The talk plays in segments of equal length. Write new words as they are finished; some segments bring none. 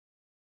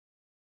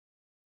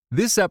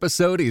This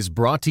episode is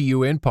brought to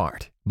you in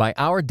part by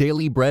Our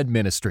Daily Bread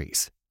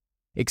Ministries.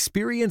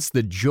 Experience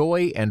the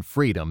joy and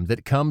freedom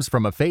that comes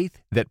from a faith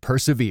that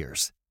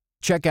perseveres.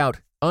 Check out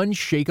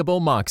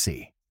Unshakable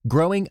Moxie,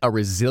 Growing a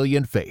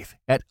Resilient Faith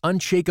at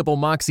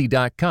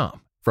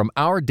unshakablemoxie.com from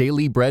Our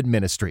Daily Bread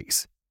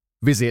Ministries.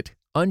 Visit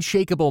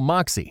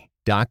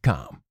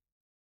unshakablemoxie.com.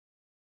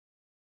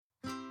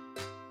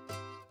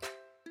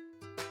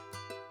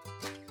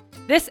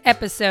 This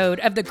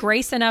episode of the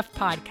Grace Enough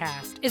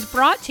podcast is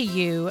brought to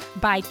you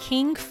by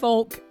King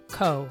Folk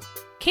Co.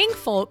 King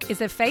Folk is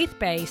a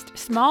faith-based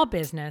small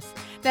business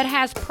that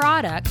has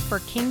products for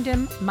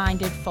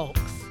kingdom-minded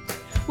folks.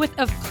 With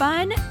a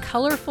fun,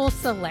 colorful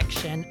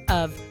selection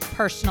of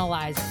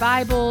personalized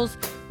Bibles,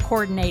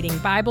 coordinating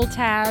Bible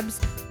tabs,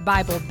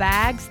 Bible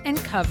bags and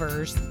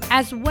covers,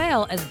 as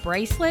well as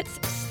bracelets,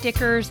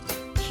 stickers,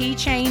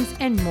 keychains,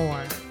 and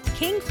more.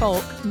 King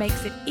Folk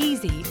makes it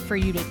easy for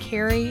you to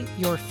carry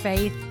your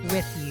faith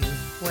with you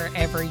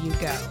wherever you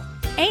go.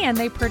 And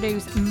they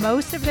produce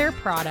most of their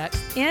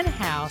products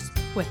in-house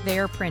with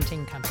their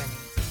printing company.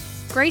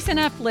 Grace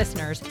Enough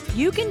listeners,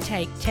 you can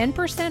take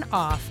 10%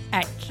 off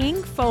at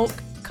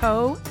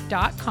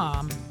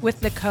kingfolkco.com with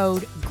the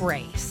code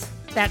GRACE.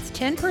 That's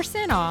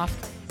 10% off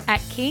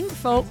at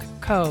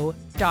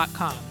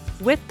kingfolkco.com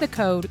with the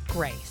code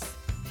GRACE.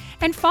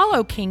 And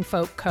follow King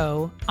Folk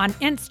Co. on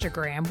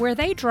Instagram, where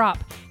they drop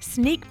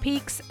sneak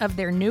peeks of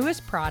their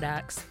newest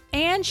products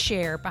and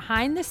share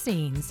behind the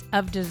scenes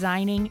of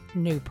designing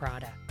new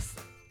products.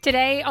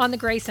 Today on the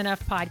Grace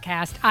Enough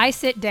podcast, I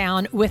sit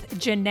down with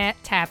Jeanette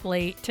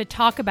Tapley to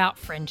talk about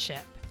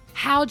friendship,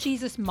 how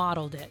Jesus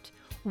modeled it,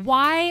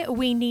 why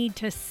we need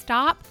to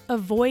stop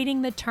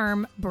avoiding the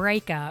term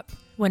breakup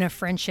when a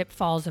friendship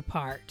falls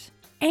apart,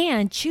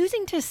 and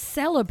choosing to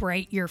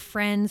celebrate your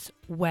friends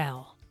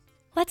well.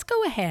 Let's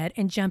go ahead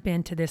and jump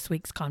into this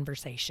week's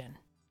conversation.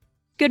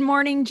 Good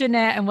morning,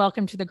 Jeanette, and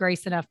welcome to the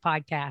Grace Enough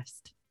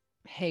podcast.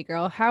 Hey,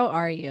 girl, how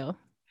are you?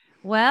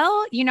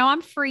 Well,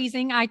 I'm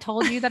freezing. I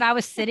told you that I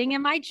was sitting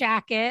in my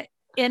jacket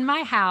in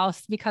my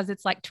house because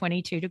it's like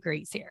 22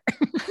 degrees here.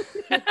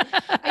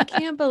 I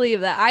can't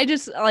believe that.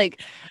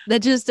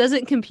 That just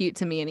doesn't compute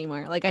to me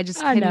anymore. I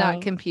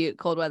cannot compute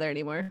cold weather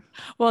anymore.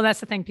 Well,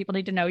 that's the thing. People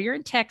need to know you're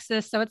in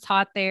Texas, so it's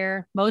hot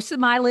there. Most of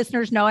my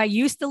listeners know I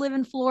used to live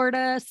in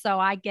Florida, so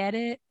I get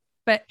it.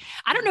 But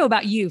I don't know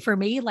about you. For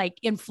me,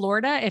 in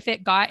Florida, if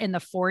it got in the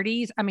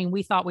 40s,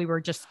 we thought we were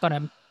just going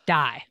to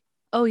die.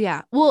 Oh,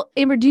 yeah. Well,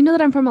 Amber, do you know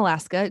that I'm from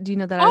Alaska? Do you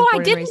know that I was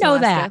born and raised in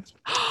Alaska?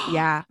 That.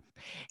 Yeah.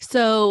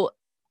 So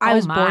I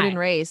was born and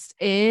raised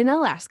in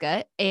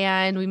Alaska,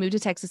 and we moved to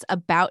Texas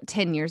about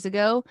 10 years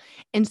ago.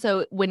 And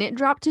so when it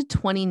dropped to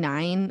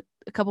 29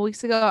 a couple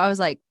weeks ago, I was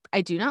like, I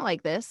do not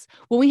like this.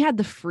 When we had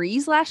the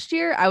freeze last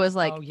year, I was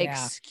like,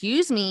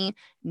 Excuse me.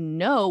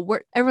 No,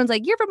 everyone's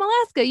like, you're from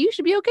Alaska. You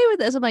should be okay with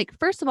this. I'm like,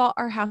 first of all,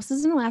 our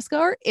houses in Alaska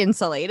are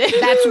insulated.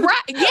 That's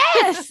right.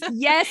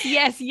 Yes.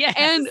 Yes.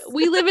 And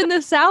we live in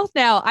the South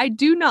now. I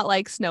do not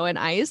like snow and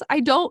ice.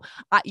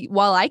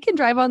 While I can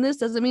drive on this,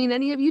 doesn't mean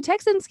any of you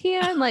Texans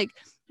can.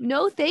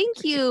 No,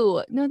 thank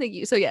you. No, thank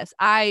you. So yes,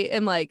 I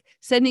am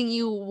sending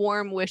you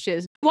warm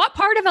wishes. What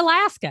part of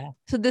Alaska?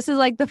 So this is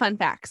the fun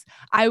facts.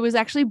 I was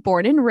actually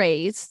born and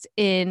raised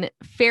in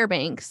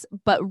Fairbanks,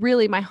 but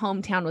really my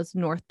hometown was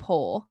North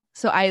Pole.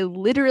 So I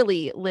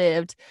literally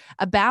lived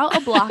about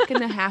a block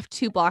and a half,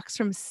 2 blocks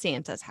from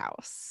Santa's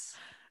house.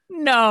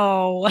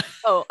 No.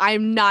 Oh,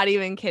 I'm not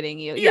even kidding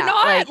you. You're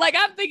not?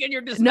 I'm thinking you're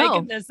just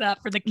making this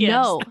up for the kids.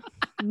 No.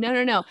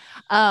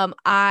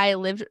 I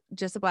lived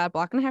just about a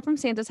block and a half from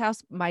Santa's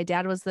house. My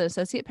dad was the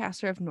associate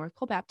pastor of North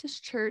Pole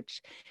Baptist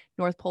Church.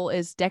 North Pole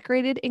is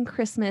decorated in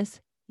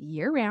Christmas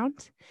year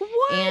round.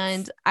 What?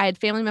 And I had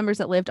family members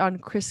that lived on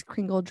Kris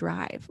Kringle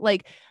Drive.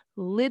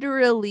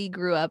 Literally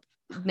grew up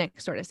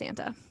next door to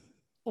Santa.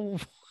 Oh.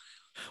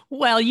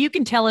 Well, you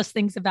can tell us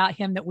things about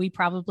him that we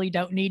probably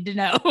don't need to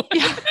know.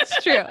 Yeah,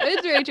 it's true.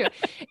 It's very true.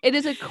 It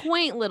is a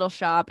quaint little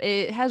shop.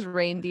 It has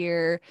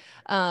reindeer.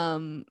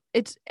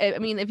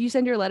 If you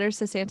send your letters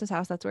to Santa's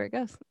house, that's where it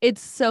goes.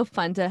 It's so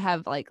fun to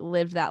have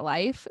lived that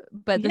life.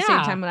 But at the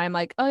same time, when I'm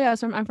like, oh yeah,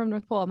 I'm from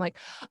North Pole, I'm like,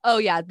 oh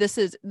yeah, this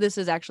is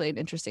actually an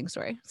interesting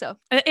story. So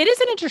it is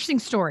an interesting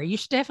story. You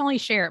should definitely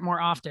share it more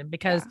often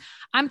because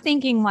I'm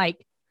thinking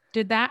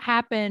did that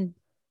happen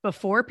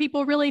before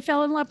people really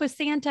fell in love with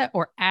Santa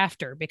or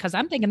after? Because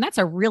I'm thinking that's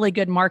a really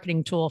good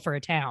marketing tool for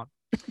a town.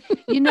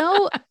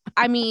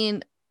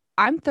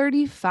 I'm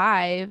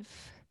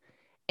 35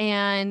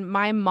 and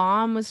my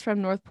mom was from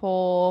North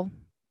Pole.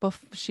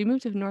 She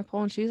moved to North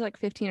Pole when she was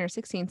 15 or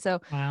 16. So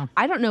wow.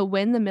 I don't know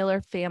when the Miller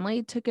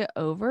family took it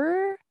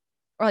over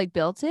or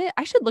built it.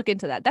 I should look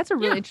into that. That's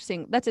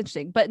interesting. That's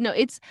interesting. But no,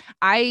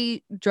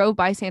 I drove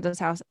by Santa's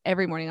house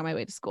every morning on my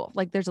way to school.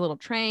 There's a little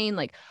train,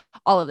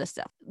 all of this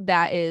stuff.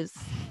 That is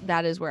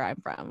that is where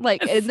I'm from.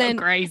 Like, That's so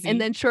crazy. And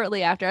then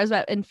shortly after, I was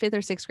about in 5th or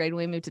 6th grade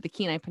when we moved to the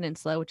Kenai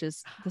Peninsula, which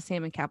is the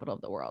salmon capital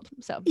of the world.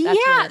 So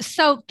that's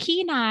so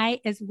Kenai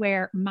is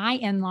where my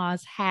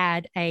in-laws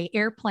had a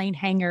airplane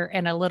hangar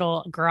and a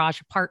little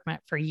garage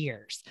apartment for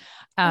years.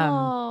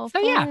 So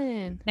fun.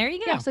 Yeah, there you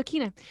go. Yeah, so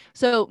Kenai.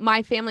 So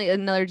my family,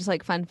 another just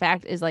like fun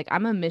fact is like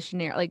I'm a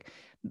missionary. Like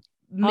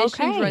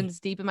missions runs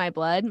deep in my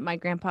blood. My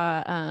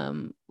grandpa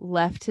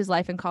left his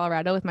life in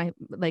Colorado with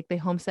they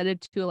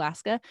homesteaded to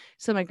Alaska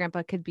so my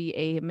grandpa could be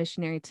a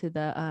missionary to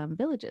the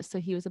villages. So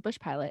he was a bush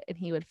pilot and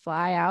he would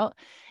fly out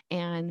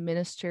and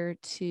minister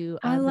to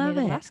the Native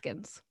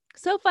Alaskans.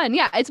 So fun.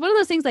 Yeah, it's one of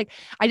those things like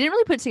I didn't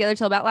really put together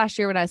till about last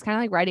year when I was kind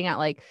of like writing out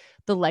like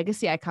the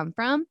legacy I come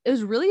from. It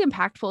was really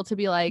impactful to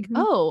be like,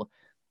 oh,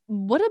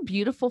 what a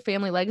beautiful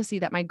family legacy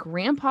that my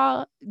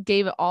grandpa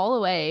gave it all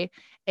away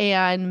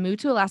and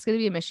moved to Alaska to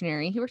be a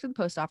missionary. He worked at the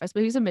post office, but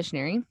he was a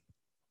missionary.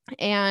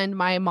 And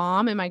my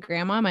mom and my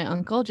grandma and my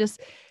uncle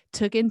just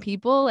took in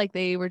people. Like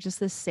they were just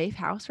this safe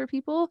house for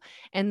people.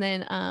 And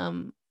then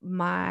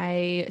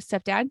my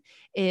stepdad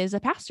is a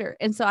pastor.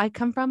 And so I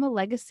come from a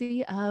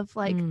legacy of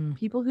like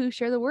people who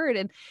share the word.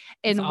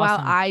 And while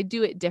I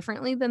do it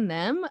differently than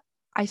them,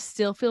 I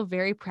still feel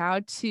very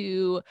proud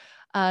to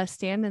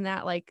stand in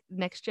that like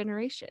next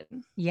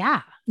generation.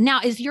 Yeah.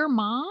 Now, is your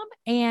mom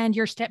and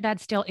your stepdad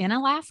still in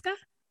Alaska?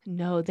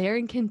 No, they're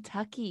in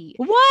Kentucky.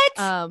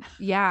 What?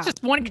 Yeah.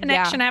 Just one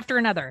connection after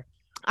another.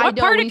 What I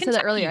know. Part when of you said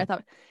that earlier, I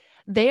thought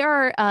they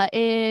are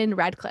in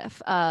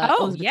Radcliffe.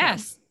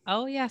 Yes.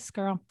 Oh, yes,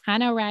 girl. I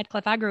know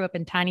Radcliffe. I grew up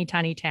in tiny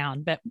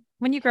town, but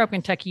when you grow up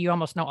in Kentucky, you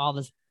almost know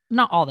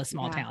not all the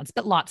small towns,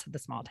 but lots of the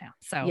small towns.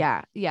 So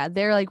yeah.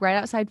 They're like right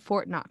outside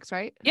Fort Knox,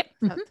 right? Yep.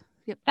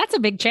 Yep. That's a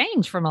big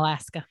change from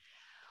Alaska.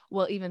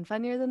 Well, even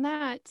funnier than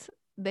that,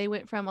 they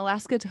went from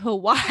Alaska to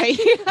Hawaii.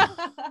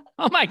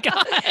 Oh my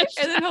gosh.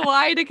 And then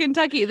Hawaii to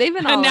Kentucky. They've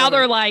been and now over.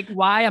 They're like,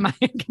 why am I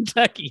in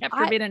Kentucky?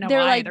 After being in Hawaii,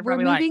 they're like, we're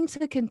moving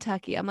to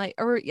Kentucky. I'm like,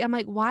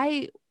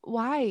 why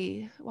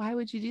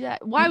would you do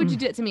that? Why would you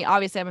do it to me?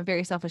 Obviously, I'm a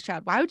very selfish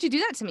child. Why would you do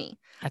that to me?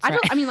 That's right.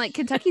 I mean, like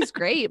Kentucky's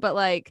great, but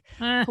like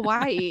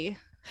Hawaii.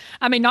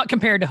 I mean, not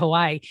compared to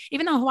Hawaii,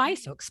 even though Hawaii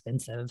is so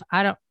expensive.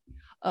 And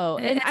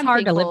it's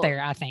hard to live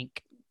there, I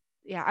think.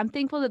 Yeah, I'm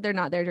thankful that they're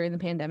not there during the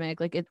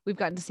pandemic. Like we've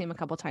gotten to see them a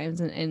couple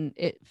times, and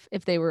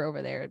if they were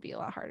over there, it'd be a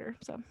lot harder.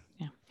 So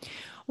yeah.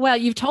 Well,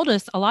 you've told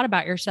us a lot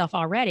about yourself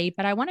already,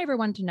 but I want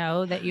everyone to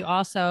know that you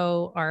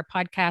also are a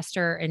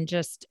podcaster, and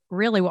just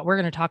really what we're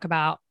going to talk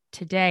about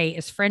today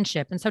is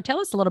friendship. And so tell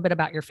us a little bit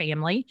about your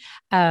family,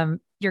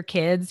 your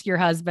kids, your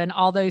husband,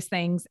 all those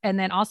things, and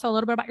then also a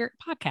little bit about your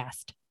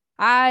podcast.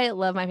 I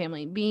love my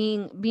family.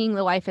 Being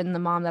the wife and the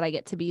mom that I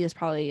get to be is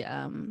probably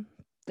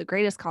the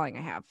greatest calling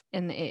I have,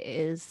 and it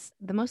is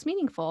the most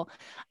meaningful.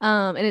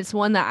 And it's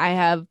one that I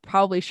have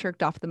probably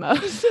shirked off the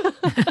most.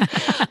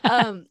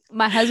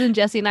 My husband,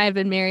 Jesse, and I have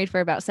been married for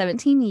about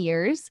 17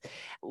 years.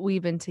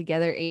 We've been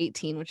together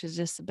 18, which is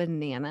just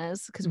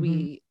bananas because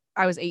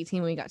I was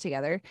 18 when we got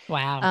together.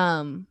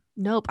 Wow.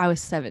 Nope. I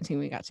was 17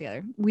 when we got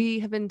together. We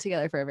have been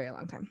together for a very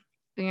long time.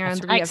 And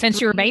that's right,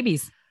 since you were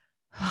babies.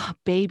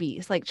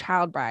 Babies, like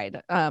child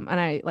bride. And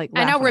I like,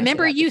 I know.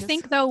 Remember, you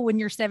think though, when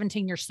you're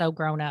 17, you're so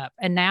grown up.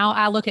 And now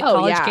I look at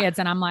college kids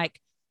and I'm like,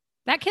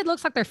 that kid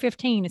looks like they're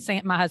 15. And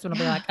saying my husband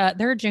will be like,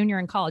 they're a junior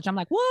in college. I'm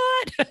like,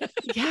 what?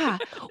 Yeah.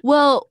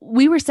 Well,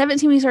 we were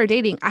 17 when we started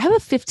dating. I have a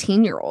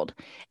 15-year-old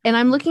and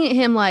I'm looking at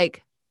him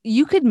like,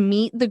 you could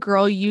meet the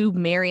girl you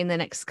marry in the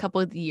next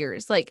couple of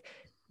years. Like,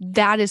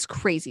 that is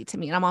crazy to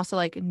me. And I'm also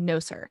like, no,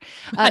 sir.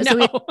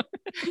 So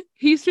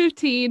he's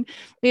 15.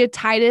 We have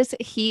Titus.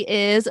 He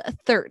is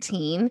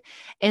 13.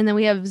 And then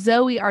we have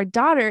Zoe, our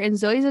daughter. And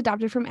Zoe's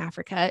adopted from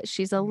Africa.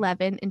 She's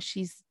 11 and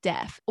she's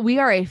deaf. We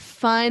are a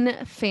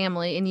fun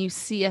family. And you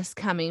see us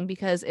coming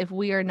because if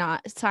we are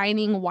not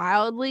signing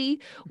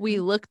wildly, we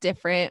look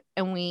different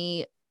and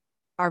we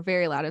are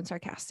very loud and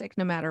sarcastic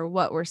no matter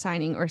what we're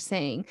signing or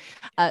saying.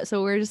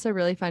 So we're just a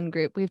really fun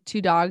group. We have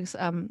 2 dogs.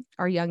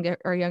 Our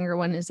younger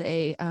one is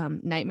a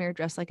nightmare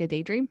dressed like a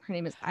daydream. Her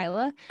name is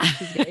Isla.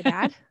 She's very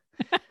bad.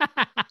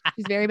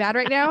 She's very bad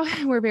right now.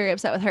 We're very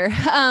upset with her.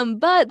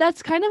 But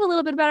that's kind of a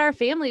little bit about our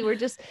family. We're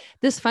just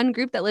this fun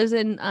group that lives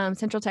in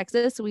Central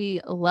Texas.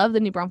 We love the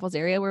New Braunfels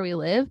area where we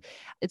live.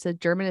 It's a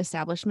German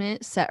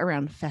establishment set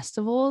around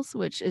festivals,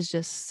 which is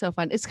just so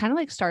fun. It's kind of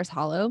like Stars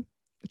Hollow.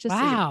 Just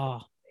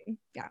wow.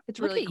 Yeah, it's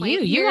Look really at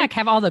quaint. You like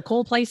have all the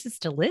cool places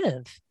to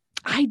live.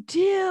 I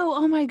do.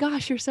 Oh my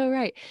gosh, you're so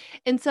right.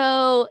 And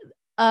so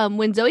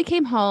when Zoe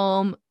came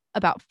home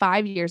about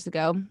 5 years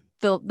ago,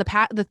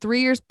 the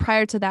 3 years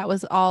prior to that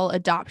was all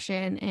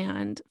adoption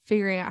and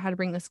figuring out how to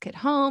bring this kid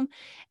home.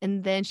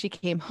 And then she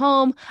came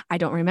home. I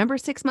don't remember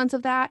 6 months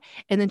of that.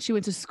 And then she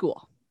went to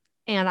school.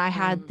 And I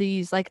had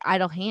these like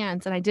idle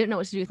hands and I didn't know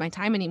what to do with my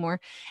time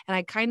anymore. And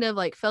I kind of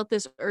like felt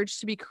this urge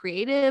to be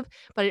creative,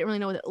 but I didn't really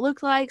know what it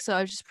looked like. So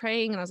I was just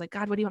praying and I was like,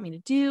 God, what do you want me to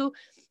do?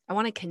 I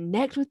want to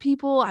connect with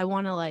people. I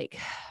want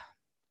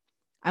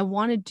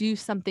to do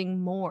something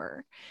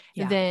more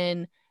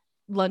than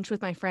lunch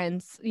with my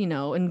friends,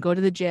 and go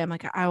to the gym.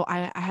 Like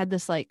I had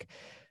this like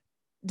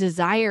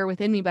desire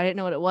within me, but I didn't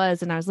know what it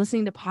was. And I was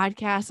listening to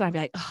podcasts and I'd be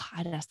like, oh,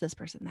 I'd ask this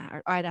person that,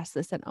 or I'd ask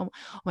this. And oh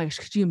my gosh,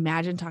 could you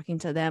imagine talking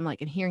to them,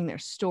 like, and hearing their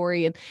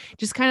story, and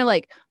just kind of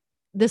like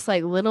this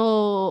like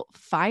little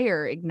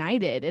fire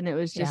ignited. And it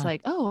was just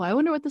like, oh, I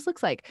wonder what this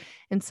looks like.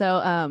 And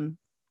so,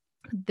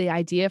 the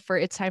idea for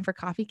It's Time for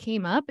Coffee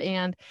came up,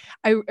 and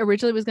I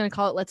originally was going to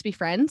call it Let's Be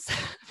Friends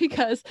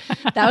because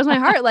that was my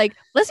heart. Like,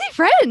 let's be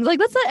friends. Like,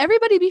 let's let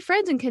everybody be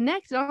friends and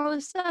connect and all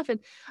this stuff. And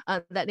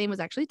that name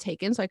was actually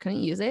taken, so I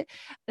couldn't use it.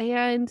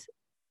 And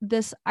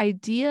this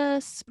idea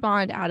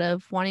spawned out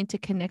of wanting to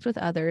connect with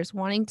others,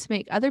 wanting to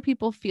make other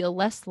people feel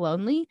less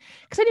lonely,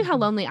 because I knew how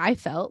lonely I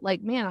felt.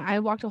 Like, man, I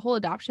walked a whole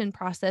adoption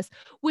process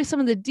with some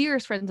of the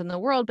dearest friends in the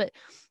world, but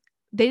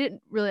they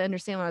didn't really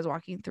understand what I was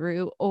walking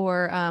through.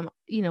 Or,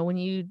 when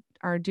you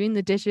are doing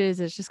the dishes,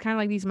 it's just kind of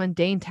like these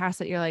mundane tasks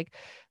that you're like,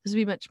 this would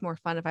be much more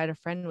fun if I had a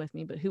friend with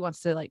me, but who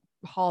wants to like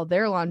haul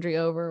their laundry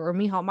over, or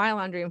me haul my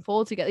laundry and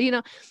fold together,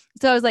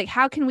 So I was like,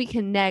 how can we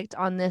connect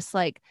on this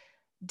like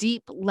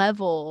deep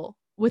level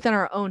within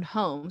our own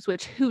homes,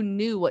 which who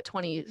knew what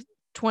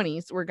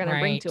 2020s were going to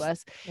bring to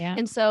us. Yeah.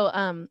 And so,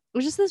 it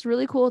was just this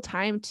really cool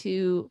time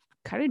to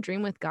kind of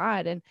dream with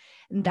God. And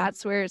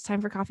that's where It's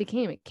Time for Coffee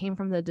came. It came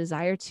from the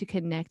desire to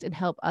connect and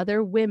help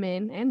other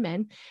women and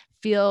men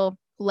feel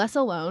less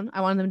alone.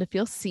 I wanted them to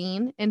feel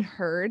seen and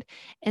heard,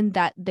 and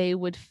that they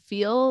would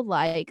feel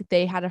like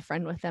they had a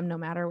friend with them no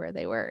matter where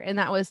they were. And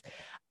that was,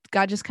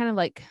 God just kind of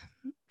like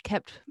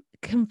kept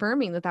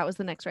confirming that was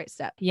the next right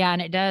step. Yeah.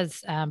 And it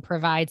does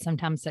provide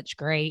sometimes such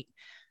great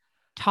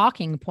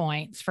talking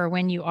points for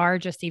when you are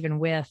just even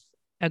with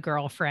a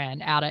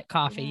girlfriend out at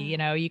coffee.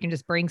 You can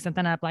just bring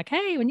something up like,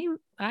 hey,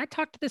 I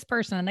talked to this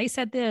person and they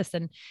said this,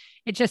 and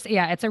it just,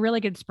 it's a really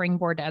good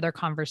springboard to other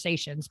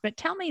conversations. But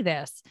tell me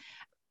this,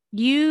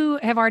 you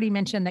have already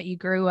mentioned that you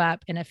grew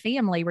up in a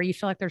family where you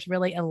feel like there's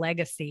really a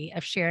legacy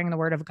of sharing the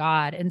word of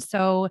God. And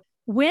so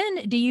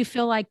when do you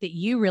feel like that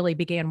you really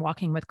began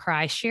walking with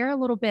Christ? Share a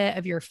little bit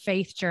of your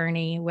faith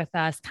journey with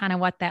us, kind of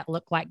what that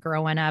looked like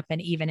growing up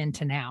and even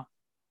into now.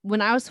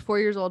 When I was 4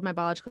 years old, my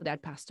biological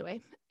dad passed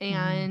away.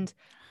 And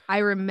I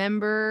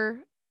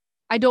remember,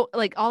 I don't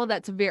like all of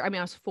that's I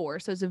was 4,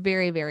 so it's a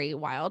very, very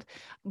wild,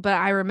 but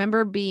I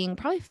remember being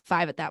probably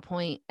 5 at that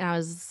point. And I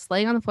was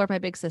laying on the floor with my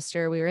big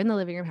sister. We were in the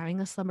living room having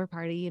a slumber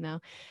party,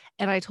 and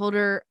I told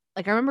her,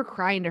 like, I remember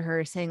crying to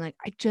her saying like,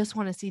 I just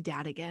want to see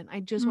dad again.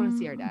 I just want to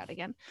see our dad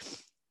again.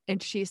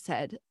 And she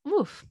said,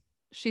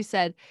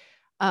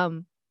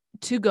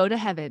 to go to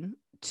heaven,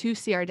 to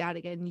see our dad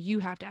again, you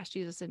have to ask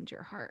Jesus into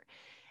your heart.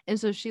 And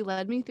so she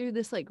led me through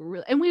this, like,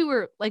 and we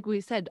were, like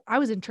we said, I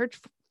was in church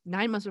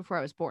 9 months before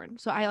I was born.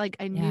 So I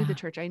knew the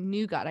church, I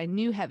knew God, I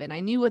knew heaven,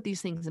 I knew what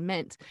these things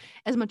meant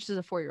as much as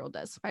a 4-year-old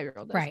does,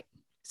 5-year-old does. Right.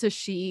 So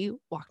she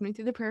walked me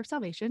through the prayer of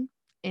salvation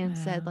and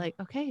said like,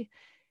 okay,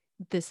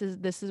 this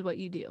is what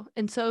you do.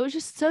 And so it was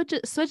just such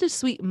a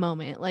sweet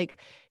moment. Like,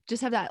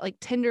 just have that like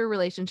tender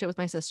relationship with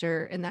my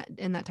sister. And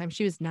that time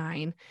she was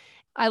 9.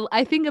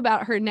 I think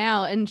about her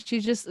now, and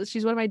she's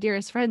one of my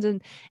dearest friends,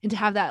 and to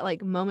have that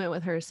like moment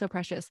with her is so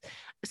precious.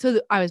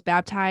 So I was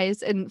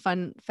baptized, and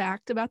fun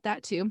fact about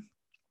that too,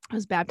 I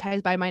was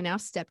baptized by my now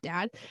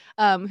stepdad,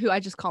 who I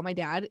just call my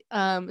dad.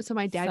 So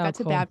my dad got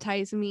to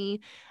baptize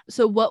me.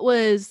 So what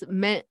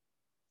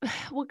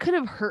could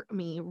have hurt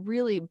me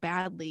really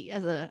badly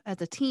as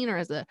a teen, or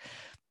as a,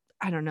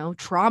 I don't know,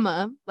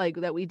 trauma like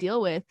that we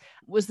deal with,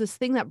 was this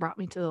thing that brought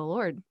me to the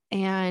Lord.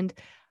 And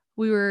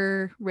we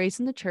were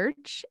raised in the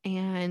church,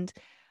 and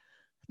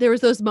there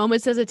was those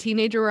moments as a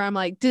teenager where I'm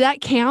like, did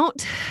that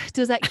count?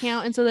 Does that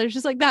count? And so there's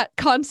just like that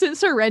constant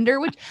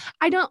surrender, which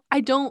I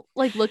don't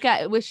like look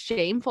at with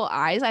shameful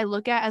eyes. I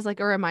look at as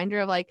like a reminder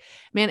of like,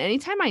 man,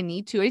 anytime I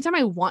need to, anytime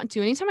I want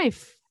to, anytime I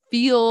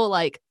feel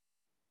like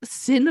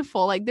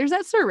sinful, like there's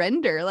that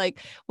surrender. Like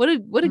what a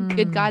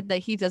good God that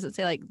he doesn't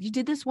say like, you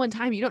did this one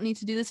time, you don't need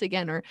to do this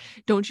again, or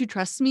don't you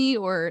trust me,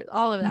 or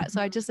all of that.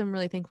 So I just am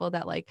really thankful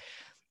that like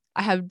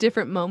I have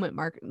different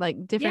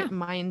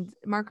mind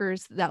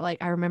markers that like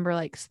I remember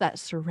like that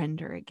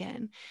surrender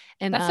again.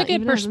 And that's a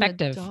good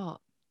perspective.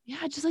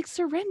 Yeah, just like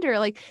surrender.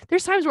 Like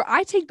there's times where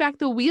I take back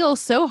the wheel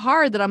so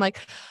hard that I'm like,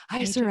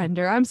 I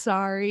surrender. I'm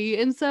sorry.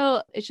 And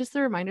so it's just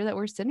a reminder that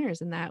we're sinners,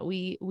 and that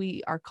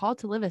we are called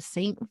to live a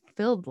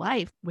saint-filled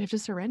life. We have to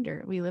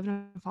surrender. We live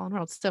in a fallen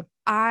world. So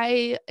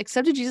I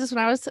accepted Jesus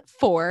when I was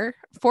 4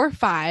 or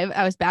 5.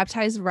 I was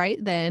baptized right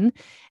then,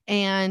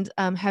 and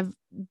have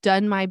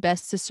done my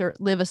best to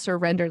live a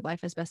surrendered life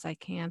as best I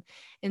can.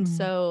 And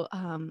so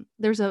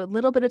there's a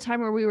little bit of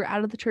time where we were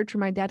out of the church, where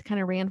my dad kind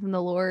of ran from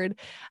the Lord.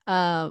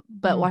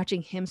 But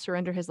watching him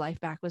surrender his life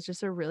back was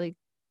just a really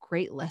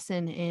great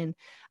lesson in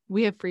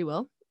we have free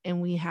will,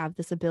 and we have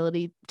this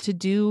ability to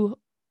do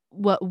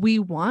what we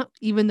want,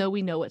 even though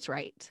we know what's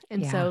right.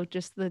 And so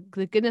just the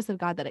goodness of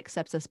God that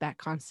accepts us back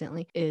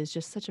constantly is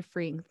just such a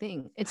freeing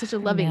thing. It's such a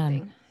loving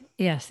thing.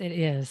 Yes, it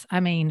is. I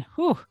mean,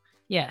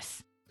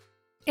 yes.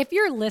 If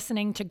you're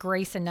listening to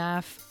Grace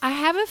Enough, I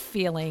have a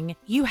feeling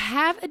you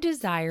have a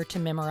desire to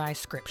memorize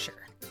scripture.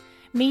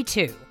 Me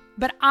too,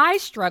 but I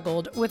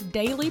struggled with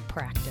daily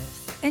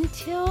practice.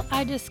 until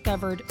I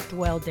discovered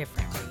Dwell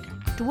Differently.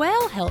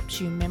 Dwell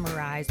helps you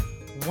memorize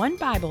one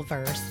Bible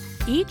verse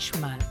each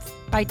month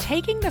by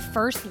taking the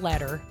first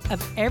letter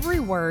of every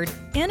word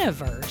in a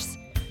verse,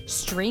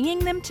 stringing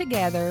them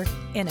together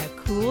in a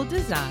cool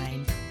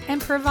design,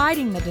 and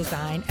providing the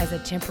design as a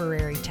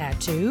temporary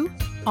tattoo,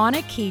 on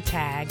a key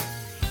tag,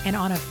 and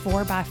on a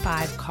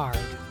 4x5 card.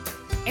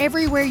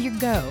 Everywhere you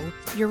go,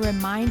 you're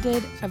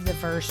reminded of the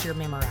verse you're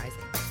memorizing.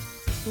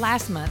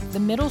 Last month, the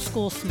middle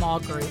school small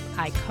group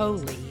I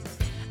co-lead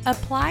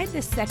applied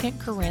the 2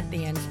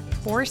 Corinthians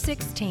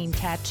 4:16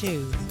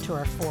 tattoo to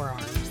our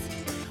forearms.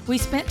 We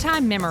spent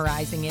time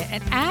memorizing it,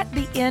 and at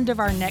the end of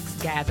our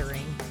next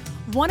gathering,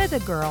 one of the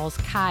girls,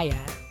 Kaya,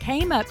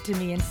 came up to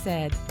me and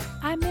said,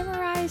 "I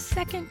memorized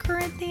 2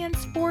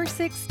 Corinthians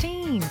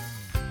 4:16,"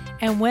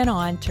 and went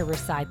on to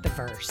recite the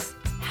verse.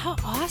 How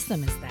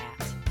awesome is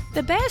that?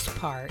 The best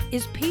part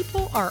is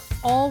people are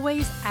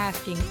always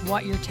asking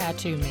what your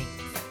tattoo means.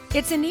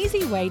 It's an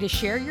easy way to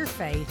share your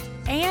faith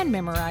and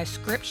memorize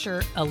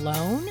scripture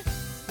alone,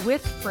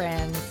 with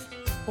friends,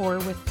 or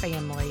with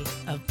family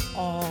of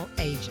all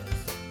ages.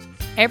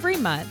 Every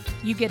month,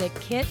 you get a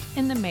kit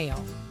in the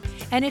mail.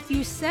 And if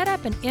you set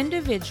up an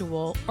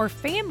individual or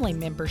family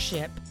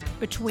membership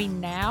between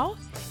now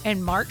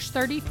and March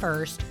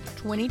 31st,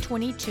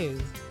 2022,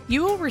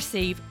 you will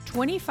receive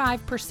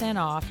 25%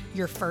 off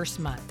your first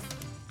month.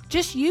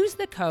 Just use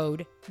the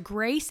code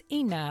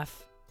GRACEENOUGH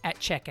at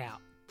checkout.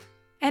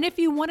 And if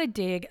you want to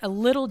dig a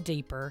little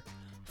deeper,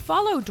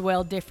 follow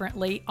Dwell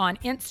Differently on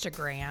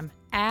Instagram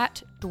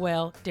at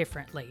Dwell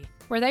Differently,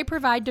 where they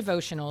provide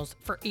devotionals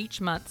for each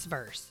month's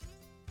verse.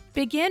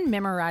 Begin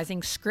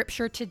memorizing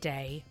scripture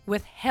today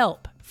with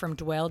help from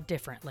Dwell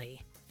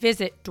Differently.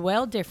 Visit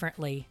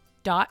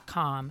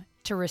dwelldifferently.com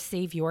to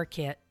receive your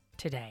kit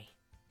today.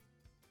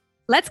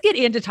 Let's get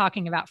into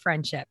talking about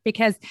friendship,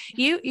 because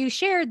you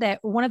shared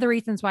that one of the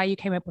reasons why you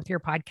came up with your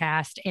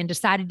podcast and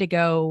decided to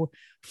go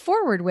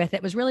forward with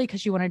it was really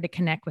because you wanted to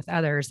connect with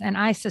others. And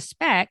I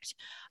suspect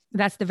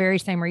that's the very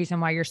same reason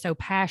why you're so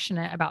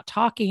passionate about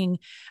talking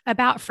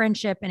about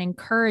friendship and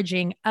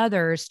encouraging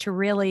others to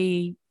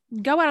really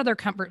go out of their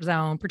comfort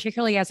zone,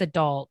 particularly as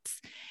adults,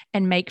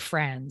 and make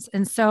friends.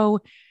 And so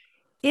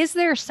is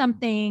there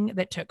something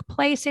that took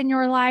place in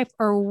your life,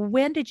 or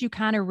when did you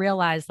kind of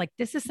realize, like,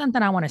 this is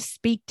something I want to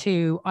speak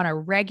to on a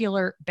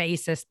regular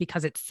basis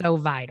because it's so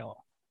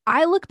vital?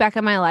 I look back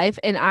at my life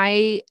and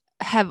I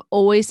have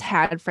always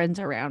had friends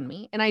around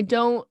me. And I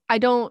don't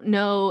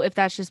know if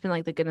that's just been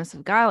like the goodness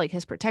of God, like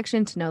his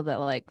protection to know that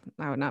like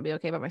I would not be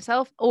okay by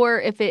myself, or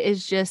if it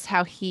is just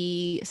how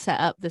he set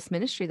up this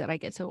ministry that I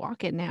get to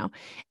walk in now.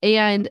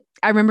 And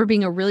I remember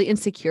being a really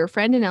insecure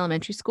friend in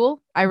elementary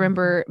school. I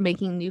remember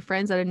making new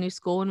friends at a new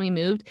school when we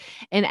moved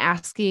and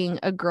asking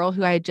a girl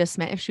who I had just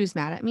met if she was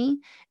mad at me.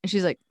 And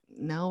she's like,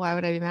 "No, why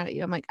would I be mad at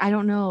you?" I'm like, "I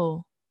don't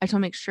know. I just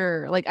want to make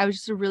sure." Like, I was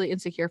just a really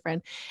insecure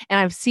friend. And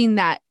I've seen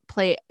that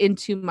play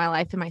into my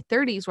life in my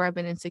 30s where I've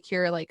been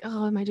insecure. Like,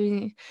 oh, am I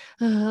doing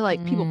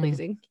like people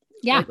pleasing?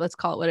 Yeah. Like, let's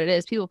call it what it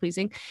is, people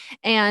pleasing.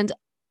 And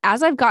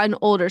as I've gotten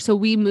older, so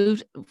we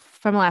moved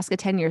from Alaska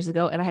 10 years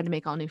ago and I had to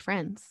make all new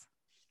friends.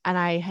 And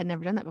I had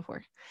never done that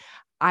before.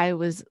 I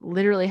was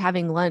literally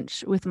having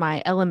lunch with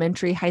my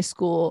elementary, high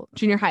school,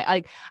 junior high.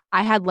 Like,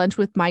 I had lunch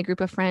with my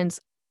group of friends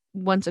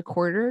once a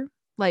quarter,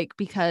 like,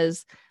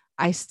 because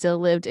I still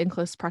lived in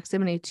close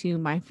proximity to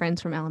my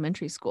friends from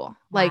elementary school.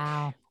 Like,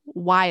 wow.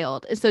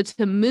 Wild. And so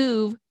to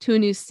move to a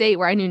new state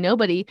where I knew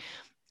nobody,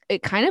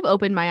 it kind of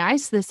opened my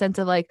eyes to the sense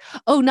of like,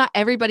 oh, not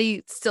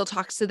everybody still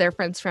talks to their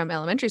friends from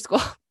elementary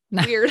school.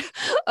 Weird.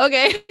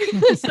 Okay.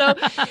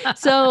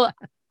 So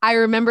I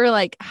remember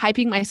like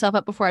hyping myself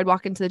up before I'd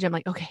walk into the gym,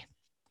 like, okay,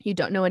 you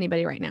don't know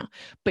anybody right now,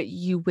 but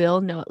you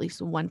will know at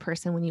least one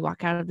person when you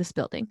walk out of this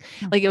building.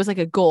 Like, it was like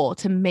a goal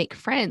to make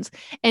friends.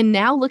 And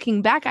now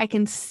looking back, I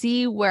can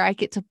see where I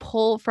get to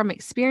pull from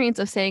experience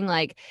of saying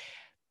like,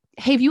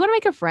 hey, if you want to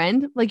make a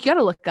friend, like, you got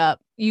to look up,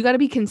 you got to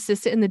be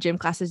consistent in the gym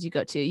classes you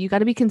go to. You got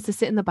to be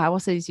consistent in the Bible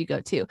studies you go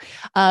to.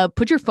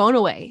 Put your phone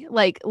away,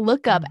 like,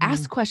 look up,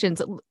 ask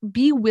questions,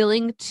 be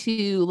willing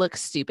to look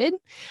stupid,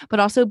 but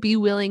also be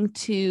willing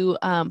to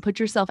put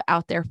yourself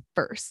out there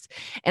first.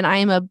 And I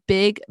am a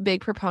big,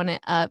 big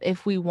proponent of,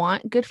 if we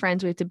want good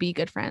friends, we have to be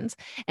good friends.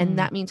 And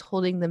that means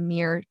holding the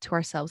mirror to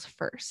ourselves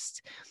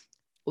first.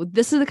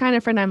 This is the kind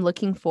of friend I'm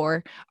looking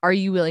for. Are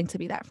you willing to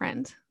be that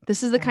friend?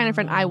 This is the kind of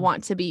friend I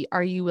want to be.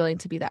 Are you willing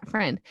to be that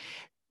friend?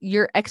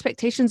 Your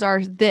expectations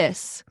are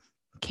this.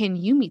 Can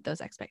you meet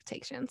those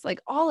expectations? Like,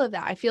 all of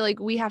that. I feel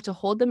like we have to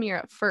hold the mirror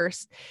up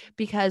first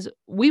because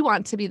we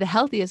want to be the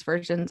healthiest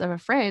versions of a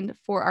friend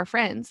for our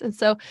friends. And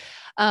so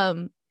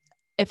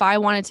if I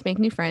wanted to make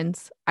new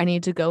friends, I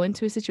need to go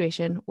into a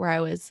situation where I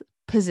was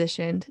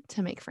positioned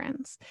to make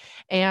friends.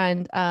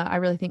 And I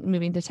really think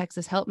moving to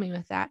Texas helped me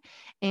with that.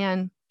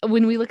 And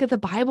when we look at the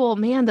Bible,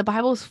 man, the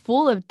Bible is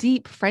full of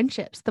deep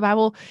friendships. The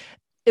Bible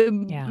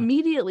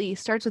immediately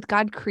starts with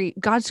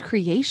God's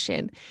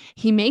creation.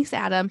 He makes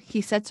Adam.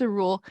 He sets a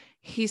rule.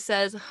 He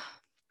says,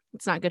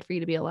 it's not good for you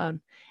to be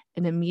alone.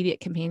 an immediate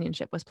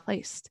companionship was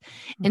placed.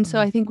 And so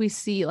I think we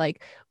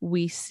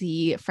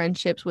see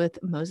friendships with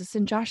Moses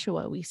and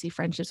Joshua. We see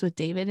friendships with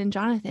David and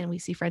Jonathan. We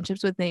see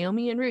friendships with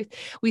Naomi and Ruth.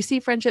 We see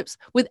friendships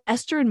with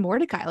Esther and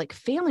Mordecai, like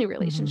family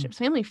relationships,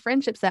 family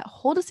friendships that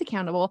hold us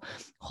accountable,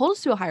 hold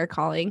us to a higher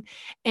calling,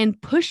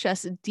 and push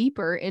us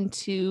deeper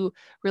into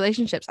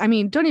relationships. I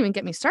mean, don't even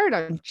get me started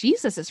on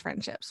Jesus's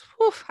friendships.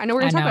 Whew, I know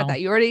we're going to talk about that.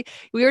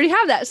 We already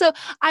have that. So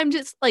I'm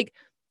just like,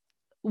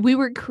 we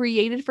were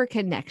created for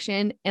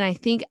connection. And I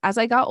think as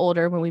I got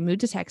older, when we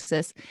moved to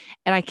Texas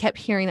and I kept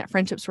hearing that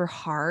friendships were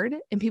hard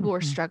and people were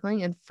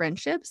struggling in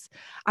friendships,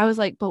 I was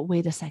like, but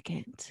wait a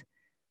second,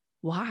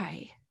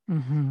 why?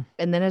 And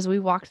then as we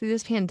walked through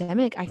this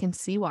pandemic, I can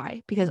see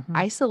why, because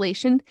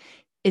isolation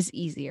is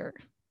easier.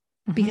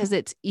 Because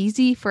it's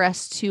easy for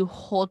us to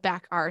hold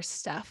back our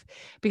stuff.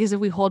 Because if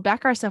we hold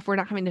back our stuff, we're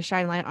not having to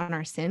shine light on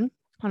our sin,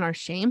 on our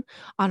shame,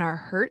 on our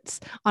hurts,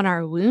 on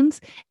our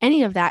wounds,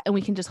 any of that. And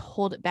we can just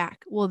hold it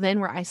back. Well, then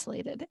we're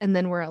isolated and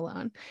then we're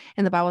alone.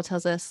 And the Bible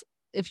tells us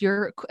if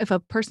a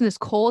person is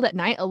cold at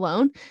night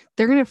alone,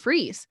 they're going to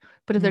freeze.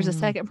 But if there's a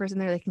second person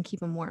there, they can keep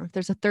them warm. If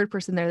there's a third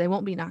person there, they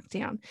won't be knocked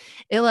down.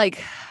 It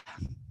like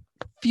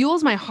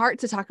fuels my heart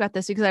to talk about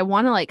this because I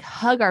want to like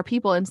hug our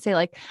people and say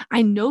like,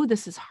 I know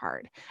this is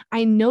hard.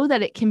 I know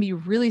that it can be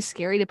really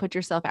scary to put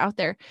yourself out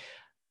there.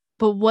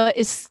 But what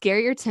is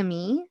scarier to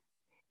me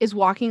is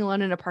walking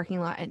alone in a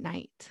parking lot at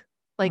night,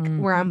 like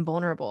where I'm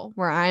vulnerable,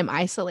 where I'm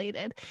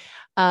isolated.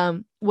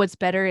 What's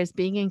better is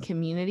being in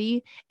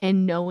community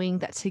and knowing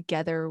that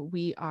together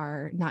we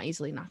are not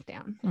easily knocked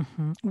down.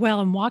 Well,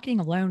 and walking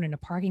alone in a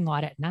parking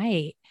lot at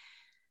night,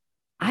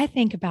 I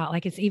think about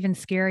like, it's even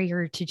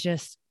scarier to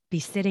just be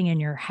sitting in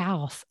your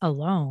house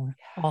alone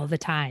all the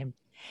time.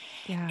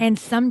 Yeah. And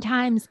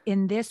sometimes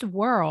in this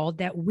world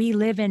that we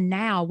live in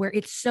now, where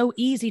it's so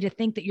easy to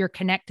think that you're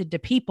connected to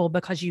people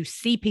because you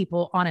see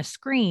people on a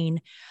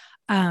screen.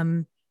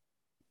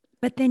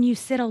 But then you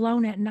sit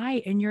alone at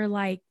night and you're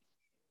like,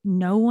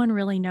 no one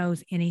really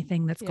knows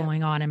anything that's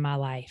going on in my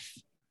life.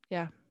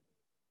 Yeah.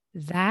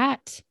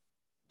 That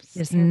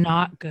is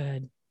not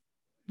good.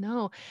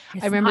 No,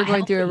 I remember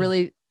going through a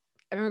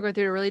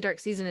really dark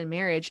season in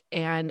marriage.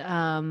 And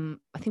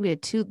I think we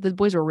had the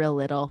boys were real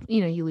little,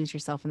 you lose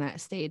yourself in that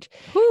stage.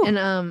 Whew.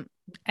 And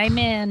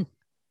amen.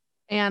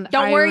 And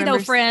don't worry though,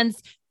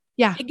 friends.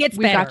 Yeah, it gets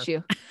we better. Got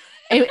you.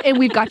 and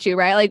we've got you,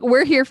 right? Like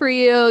we're here for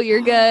you.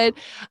 You're good.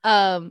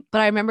 But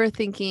I remember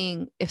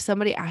thinking, if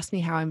somebody asks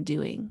me how I'm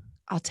doing,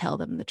 I'll tell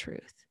them the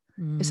truth.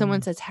 If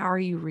someone says, how are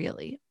you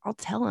really? I'll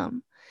tell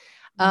them.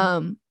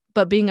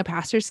 But being a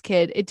pastor's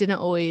kid, it didn't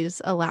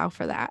always allow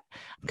for that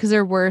because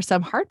there were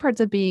some hard parts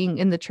of being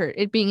in the church,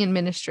 it being in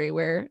ministry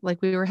where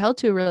like we were held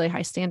to a really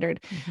high standard.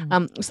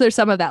 So there's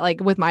some of that, like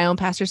with my own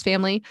pastor's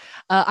family,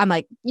 I'm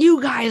like,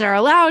 you guys are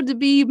allowed to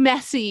be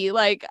messy.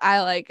 Like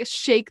I like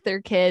shake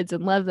their kids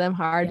and love them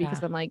hard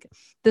because I'm like,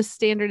 the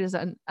standard is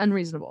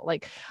unreasonable.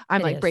 Like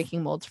I'm like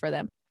breaking molds for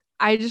them.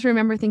 I just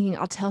remember thinking,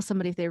 I'll tell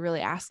somebody if they really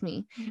ask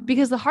me,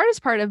 because the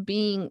hardest part of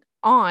being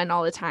on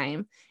all the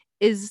time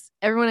is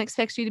everyone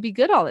expects you to be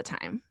good all the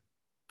time.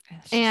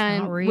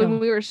 And when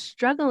we were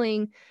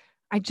struggling,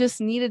 I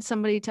just needed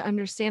somebody to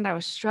understand I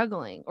was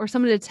struggling, or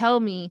somebody to tell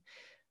me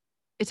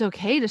it's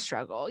okay to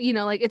struggle,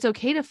 like it's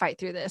okay to fight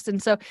through this. And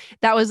so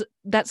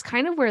that's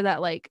kind of where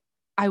that, like,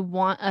 I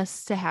want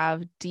us to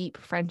have deep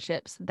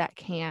friendships that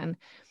can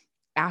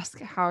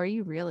ask, how are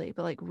you really?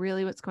 But like,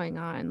 really, what's going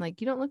on? Like,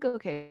 you don't look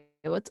okay.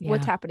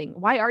 What's happening?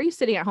 Why are you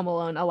sitting at home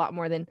alone a lot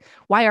more than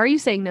why are you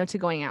saying no to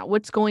going out?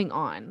 What's going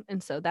on?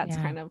 And so that's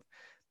kind of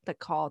the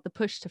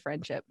push to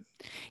friendship.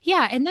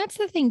 Yeah. And that's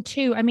the thing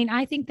too. I mean,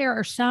 I think there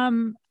are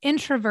some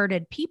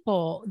introverted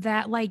people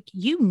that like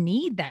you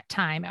need that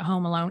time at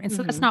home alone. And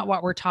so that's not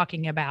what we're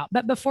talking about.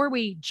 But before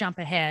we jump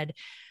ahead,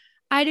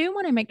 I do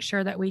want to make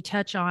sure that we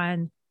touch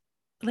on,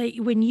 like,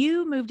 when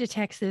you move to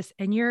Texas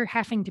and you're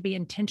having to be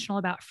intentional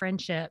about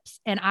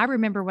friendships. And I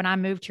remember when I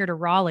moved here to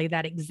Raleigh,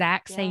 that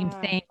exact same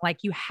thing,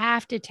 like you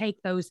have to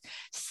take those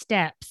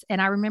steps.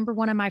 And I remember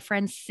one of my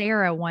friends,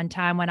 Sarah, one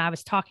time when I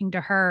was talking to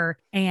her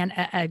and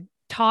a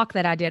talk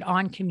that I did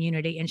on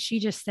community. And she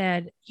just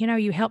said,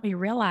 you helped me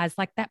realize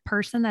like that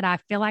person that I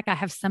feel like I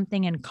have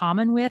something in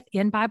common with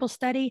in Bible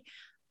study,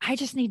 I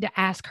just need to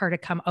ask her to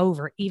come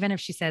over, even if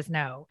she says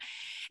no.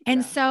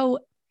 And so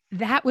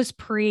that was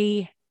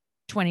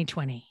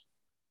pre-2020.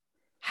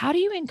 How do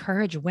you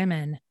encourage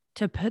women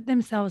to put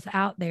themselves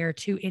out there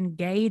to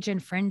engage in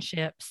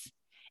friendships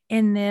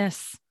in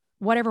this,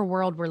 whatever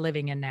world we're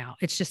living in now?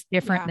 It's just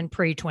different than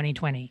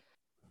pre-2020.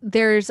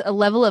 There's a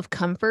level of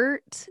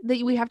comfort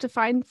that we have to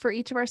find for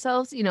each of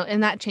ourselves,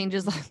 and that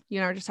changes,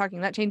 we're just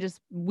talking, that changes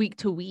week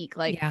to week,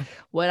 like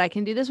what I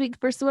can do this week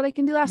versus what I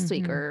can do last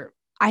week. Or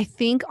I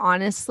think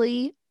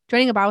honestly,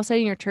 joining a Bible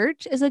study in your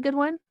church is a good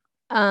one.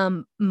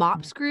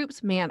 MOPS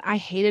groups, man, I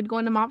hated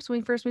going to MOPS when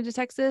we first moved to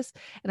Texas.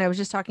 And I was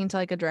just talking to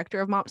like a director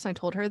of MOPS and I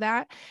told her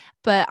that,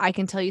 but I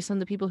can tell you some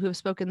of the people who have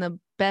spoken the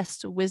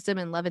best wisdom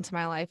and love into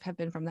my life have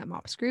been from that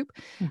MOPS group.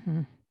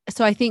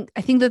 so I think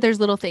that there's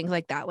little things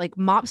like that, like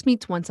MOPS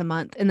meets once a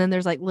month, and then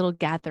there's like little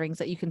gatherings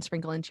that you can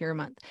sprinkle into your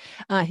month.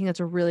 I think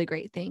that's a really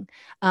great thing.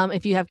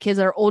 If you have kids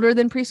that are older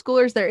than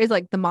preschoolers, there is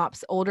like the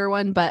MOPS older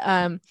one, but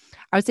I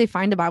would say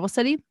find a Bible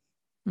study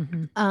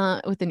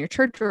within your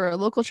church or a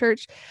local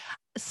church.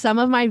 Some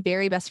of my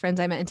very best friends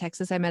I met in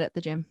Texas, I met at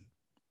the gym,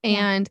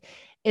 and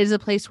it is a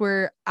place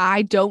where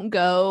I don't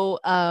go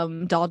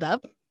dolled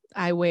up.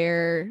 I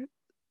wear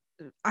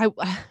I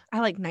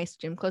like nice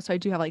gym clothes, so I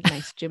do have like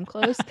nice gym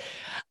clothes.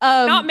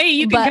 Not me.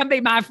 You can come be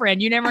my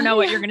friend. You never know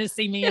what you're going to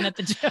see me in at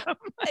the gym.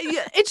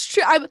 Yeah, it's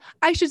true.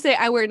 I should say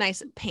I wear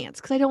nice pants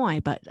because I don't want my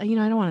butt. I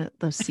don't want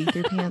those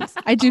see-through pants.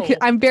 I do.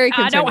 I'm very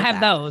concerned. I don't have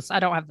those.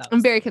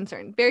 I'm very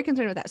concerned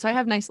with that. So I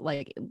have nice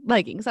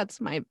leggings. That's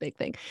my big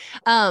thing.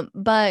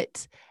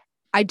 But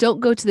I don't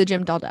go to the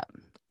gym dolled up.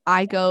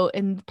 I go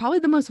in probably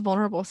the most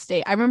vulnerable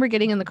state. I remember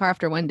getting in the car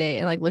after one day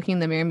and like looking in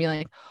the mirror and being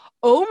like,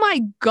 oh my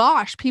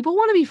gosh, people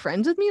want to be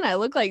friends with me and I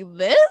look like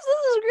this?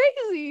 This is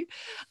crazy.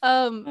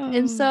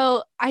 And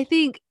so I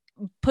think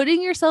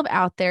putting yourself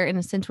out there in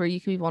a sense where you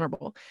can be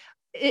vulnerable,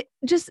 it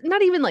just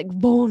not even like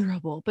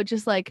vulnerable, but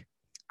just like,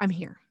 I'm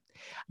here.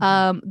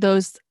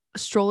 Those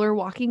stroller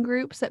walking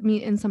groups that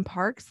meet in some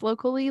parks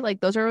locally, like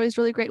those are always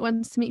really great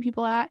ones to meet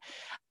people at.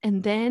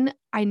 And then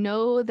I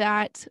know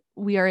that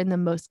we are in the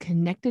most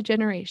connected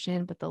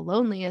generation, but the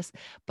loneliest.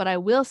 But I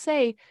will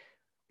say,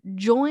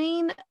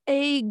 join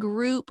a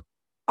group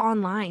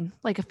online,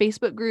 like a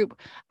Facebook group.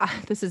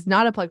 This is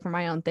not a plug for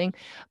my own thing,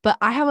 but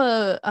I have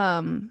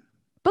a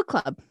book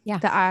club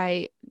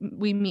that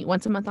we meet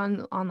once a month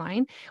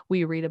online.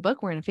 We read a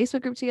book. We're in a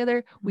Facebook group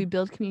together. We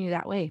build community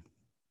that way.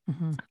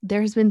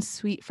 There's been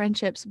sweet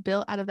friendships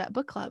built out of that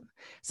book club.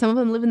 Some of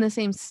them live in the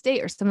same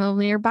state or some of them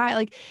nearby.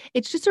 Like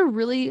it's just a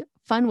really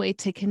fun way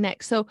to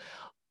connect. So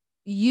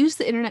use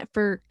the internet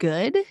for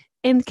good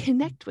and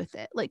connect with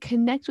it, like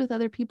connect with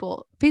other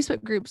people.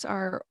 Facebook groups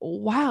are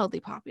wildly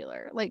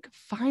popular. Like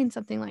find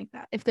something like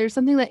that. If there's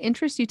something that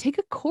interests you, take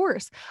a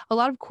course. A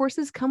lot of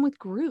courses come with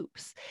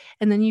groups,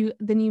 and then you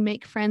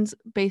make friends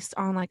based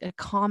on like a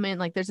common,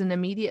 like there's an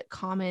immediate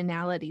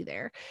commonality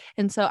there.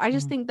 And so I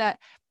just think that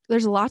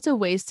there's lots of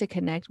ways to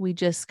connect. We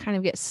just kind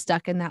of get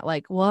stuck in that,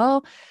 like,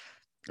 well,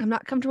 I'm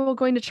not comfortable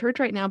going to church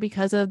right now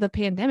because of the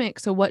pandemic.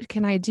 So what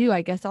can I do?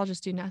 I guess I'll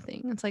just do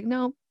nothing. It's like,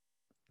 no,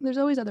 there's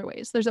always other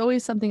ways. There's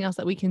always something else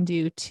that we can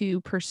do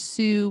to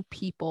pursue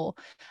people.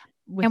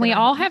 And we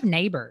all have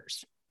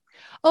neighbors.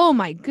 Oh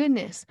my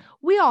goodness.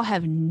 We all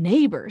have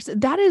neighbors.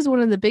 That is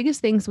one of the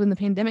biggest things when the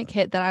pandemic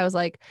hit that I was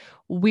like,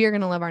 we're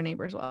going to love our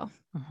neighbors well.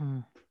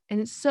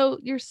 And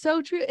you're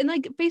so true. And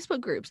like Facebook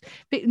groups,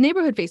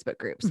 neighborhood Facebook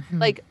groups,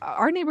 like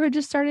our neighborhood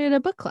just started a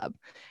book club.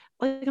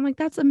 Like, I'm like,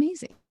 that's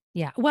amazing.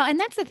 Yeah. Well, and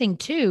that's the thing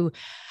too.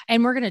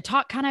 And we're going to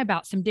talk kind of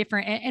about some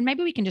different, and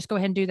maybe we can just go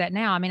ahead and do that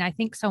now. I mean, I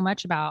think so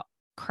much about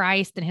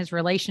Christ and his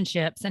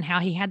relationships and how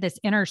he had this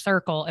inner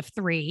circle of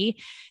 3.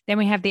 Then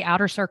we have the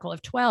outer circle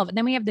of 12. And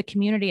then we have the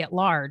community at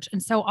large.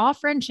 And so all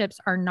friendships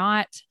are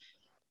not,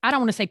 I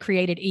don't want to say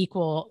created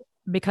equal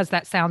because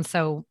that sounds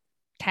so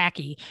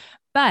tacky,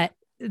 but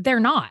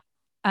they're not.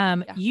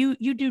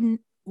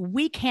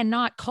 We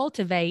cannot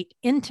cultivate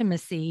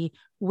intimacy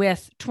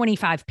with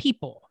 25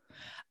 people.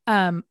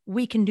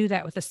 We can do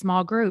that with a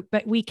small group,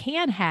 but we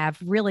can have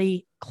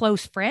really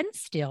close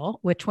friends still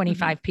with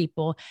 25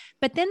 people.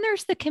 But then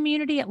there's the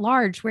community at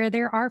large where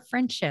there are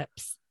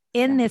friendships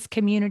in this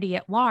community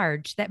at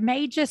large that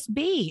may just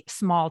be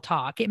small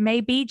talk. It may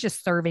be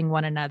just serving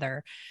one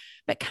another,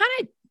 but kind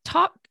of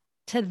talk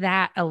to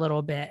that a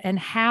little bit and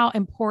how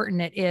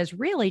important it is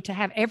really to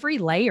have every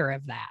layer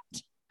of that.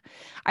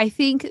 I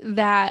think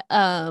that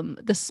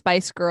the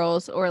Spice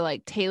Girls or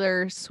like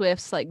Taylor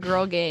Swift's like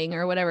girl gang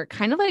or whatever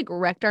kind of like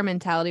wrecked our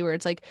mentality where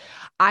it's like,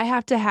 I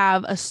have to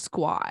have a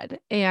squad.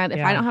 And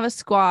if I don't have a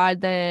squad,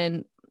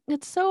 then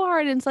it's so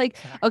hard. And it's like,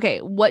 okay,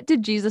 what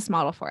did Jesus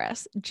model for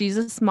us?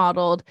 Jesus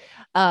modeled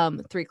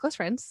 3 close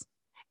friends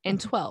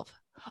and 12.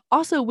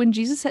 Also, when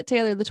Jesus set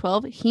together the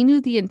 12, he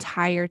knew the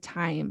entire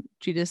time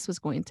Judas was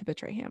going to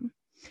betray him,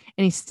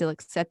 and he still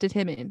accepted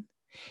him in.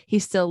 He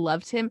still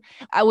loved him.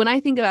 When I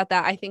think about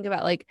that, I think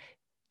about like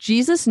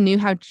Jesus knew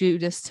how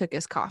Judas took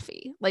his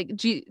coffee. Like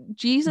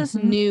Jesus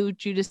knew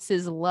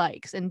Judas's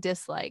likes and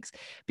dislikes,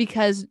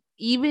 because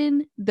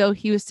even though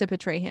he was to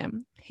betray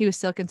him, he was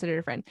still considered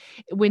a friend.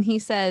 When he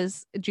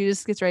says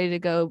Judas gets ready to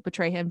go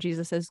betray him,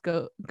 Jesus says,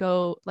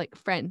 go, like,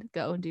 friend,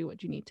 go and do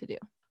what you need to do.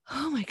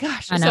 Oh my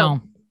gosh. I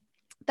know. So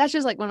that's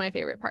just like one of my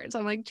favorite parts.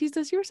 I'm like,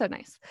 Jesus, you're so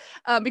nice.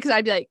 Because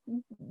I'd be like,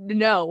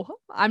 no,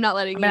 I'm not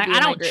letting you. I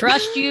don't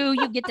trust you.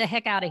 You get the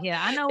heck out of here.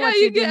 I know what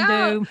you can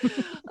do.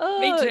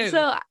 Me too.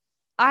 So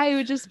I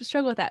would just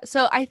struggle with that.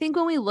 So I think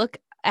when we look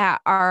at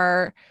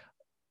our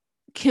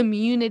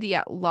community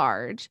at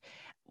large,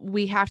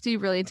 we have to be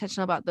really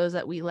intentional about those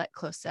that we let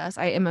close to us.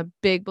 I am a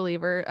big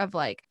believer of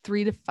like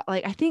 3 to 5.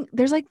 Like, I think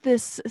there's like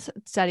this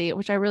study,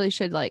 which I really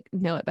should like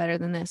know it better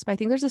than this, but I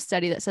think there's a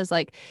study that says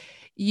like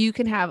you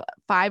can have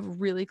 5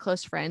 really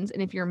close friends.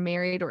 And if you're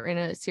married or in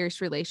a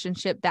serious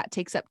relationship, that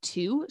takes up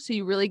 2. So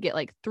you really get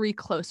like 3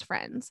 close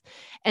friends.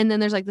 And then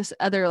there's like this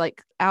other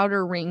like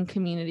outer ring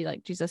community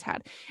like Jesus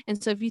had.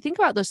 And so if you think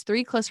about those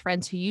 3 close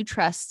friends who you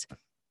trust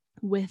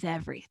with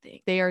everything,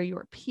 they are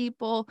your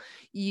people.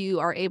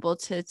 You are able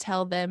to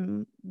tell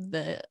them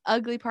the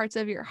ugly parts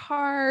of your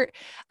heart.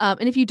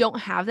 And if you don't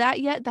have that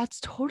yet, that's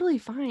totally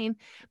fine.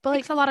 But like,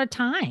 it takes a lot of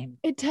time.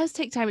 It does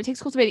take time. It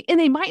takes cultivating, and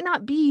they might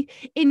not be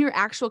in your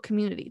actual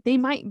community. They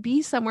might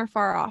be somewhere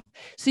far off.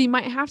 So you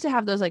might have to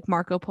have those like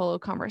Marco Polo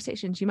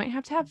conversations. You might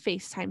have to have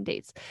FaceTime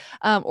dates,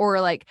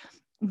 or like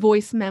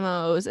voice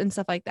memos and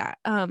stuff like that.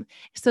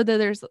 So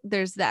that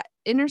there's that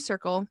inner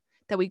circle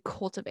that we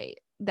cultivate,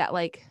 that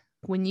like,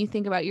 when you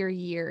think about your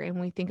year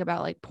and we think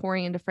about like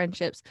pouring into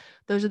friendships,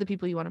 those are the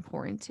people you want to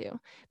pour into,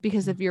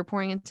 because if you're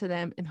pouring into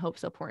them in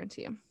hopes they'll pour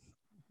into you.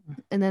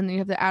 And then you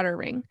have the outer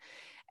ring.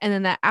 And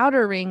then that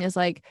outer ring is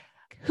like,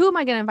 who am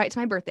I going to invite to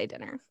my birthday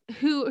dinner?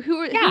 Who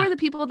are the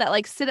people that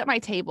like sit at my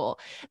table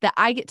that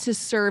I get to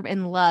serve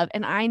and love?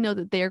 And I know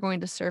that they're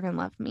going to serve and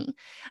love me.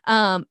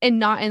 And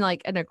not in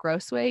like in a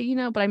gross way, you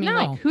know, but I mean,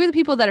 like, who are the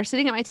people that are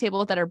sitting at my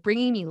table that are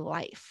bringing me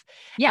life?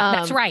 Yeah,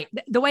 that's right.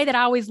 The way that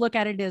I always look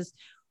at it is,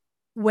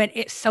 when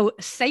it's so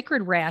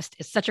Sacred Rest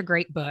is such a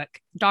great book,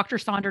 Dr.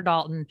 Sandra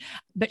Dalton,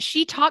 but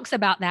she talks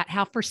about that,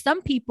 how for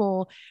some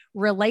people,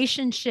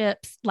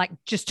 relationships like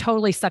just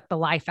totally suck the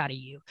life out of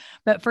you.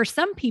 But for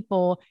some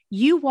people,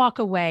 you walk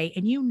away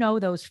and you know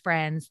those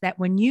friends that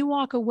when you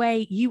walk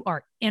away, you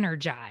are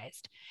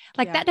energized.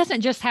 Like that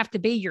doesn't just have to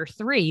be your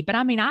 3, but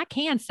I mean, I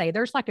can say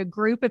there's like a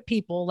group of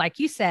people, like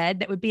you said,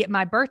 that would be at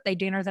my birthday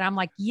dinner that I'm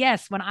like,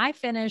 yes, when I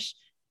finish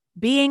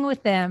being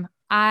with them,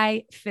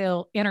 I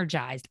feel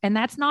energized. And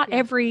that's not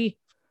every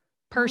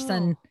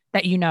person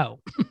that you know.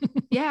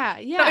 Yeah.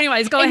 So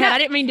anyways, go ahead. I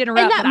didn't mean to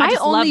interrupt. And that might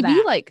only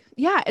be like,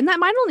 and that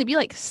might only be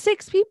like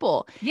 6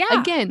 people. Yeah.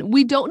 Again,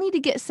 we don't need to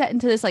get set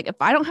into this. Like, if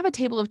I don't have a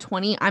table of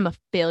 20, I'm a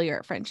failure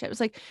at friendship.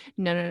 It's like,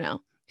 no.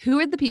 Who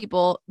are the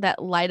people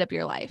that light up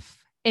your life?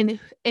 And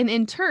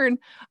in turn,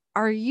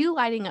 are you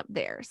lighting up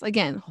theirs?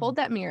 Again, hold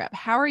that mirror up.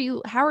 How are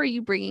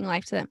you bringing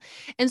life to them?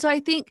 And so I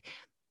think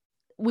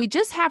we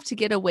just have to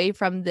get away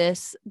from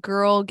this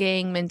girl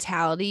gang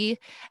mentality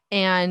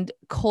and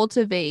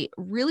cultivate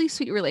really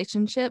sweet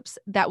relationships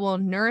that will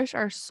nourish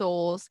our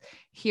souls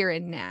here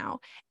and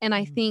now. And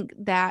I think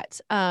that,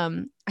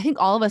 I think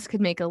all of us could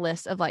make a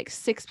list of like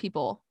 6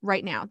 people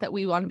right now that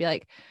we want to be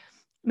like,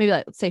 maybe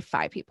like, let's say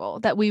 5 people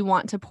that we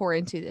want to pour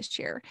into this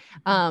year.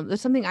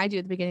 There's something I do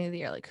at the beginning of the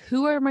year. Like,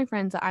 who are my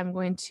friends that I'm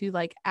going to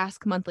like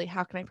ask monthly?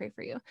 How can I pray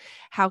for you?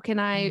 How can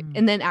I,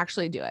 and then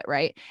actually do it,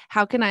 right?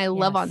 How can I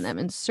love on them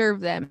and serve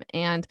them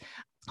and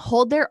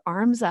hold their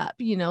arms up?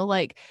 You know,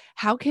 like,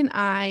 how can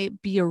I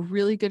be a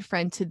really good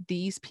friend to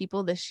these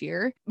people this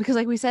year? Because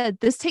like we said,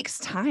 this takes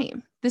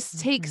time. This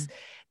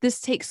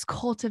takes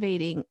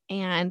cultivating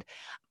and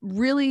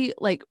really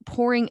like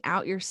pouring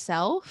out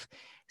yourself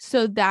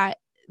so that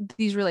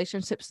these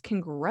relationships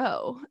can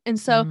grow. And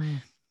so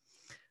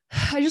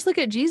I just look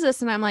at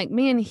Jesus and I'm like,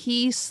 man,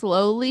 he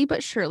slowly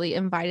but surely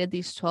invited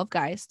these 12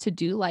 guys to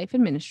do life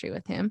and ministry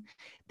with him.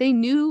 They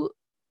knew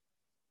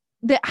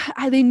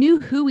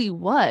who he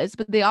was,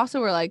 but they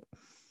also were like,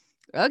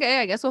 okay,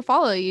 I guess we'll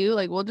follow you.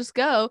 Like, we'll just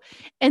go.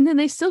 And then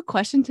they still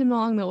questioned him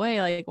along the way.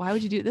 Like, why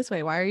would you do it this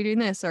way? Why are you doing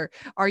this? Or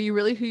are you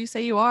really who you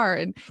say you are?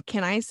 And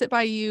can I sit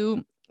by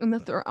you on the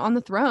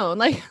throne?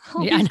 Like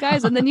all these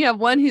guys. And then you have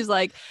one who's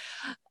like,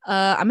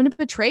 I'm going to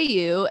betray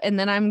you. And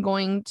then I'm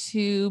going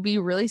to be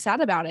really sad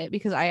about it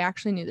because I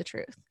actually knew the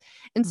truth.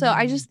 And so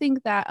I just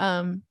think that,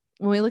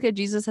 when we look at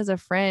Jesus as a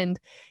friend,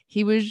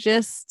 he was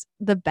just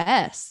the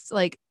best.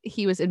 Like,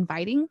 he was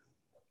inviting,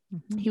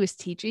 he was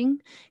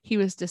teaching, he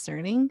was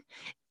discerning.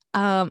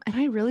 And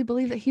I really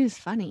believe that he was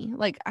funny.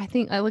 Like, I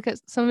think I look at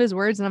some of his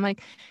words and I'm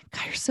like,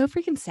 God, you're so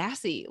freaking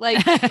sassy.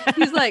 Like,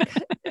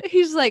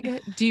 he's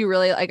like, do you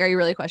really are you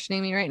really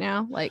questioning me right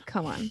now? Like,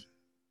 come on.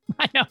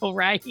 I know,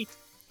 right?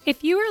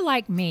 If you are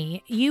like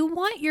me, you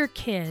want your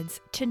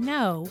kids to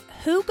know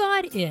who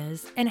God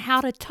is and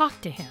how to talk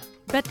to him.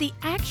 But the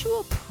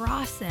actual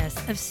process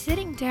of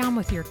sitting down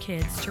with your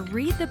kids to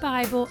read the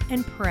Bible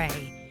and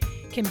pray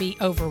can be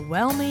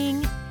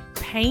overwhelming,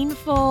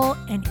 painful,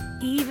 and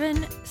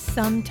even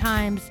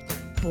sometimes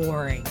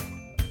boring.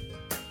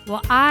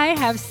 Well, I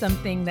have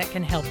something that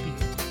can help you.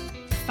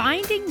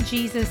 Finding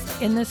Jesus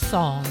in the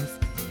Psalms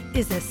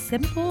is a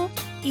simple,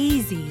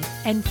 easy,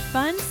 and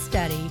fun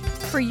study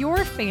for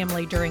your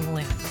family during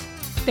Lent.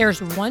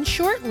 There's one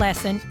short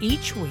lesson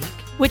each week,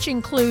 which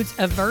includes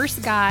a verse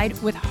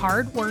guide with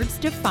hard words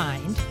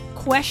defined,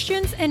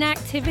 questions and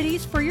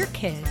activities for your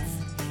kids,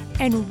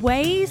 and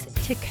ways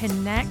to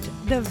connect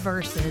the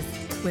verses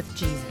with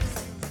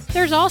Jesus.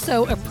 There's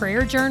also a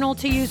prayer journal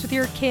to use with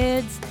your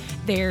kids.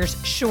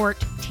 There's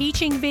short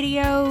teaching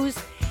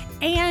videos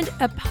and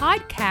a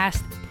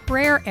podcast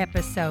prayer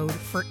episode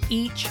for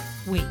each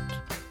week.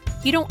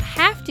 You don't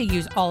have to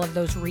use all of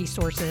those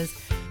resources,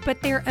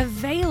 but they're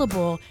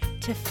available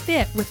to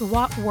fit with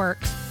what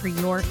works for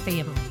your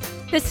family.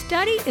 The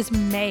study is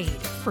made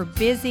for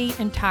busy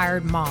and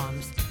tired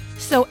moms,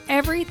 so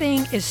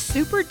everything is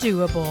super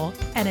doable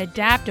and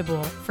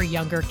adaptable for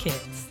younger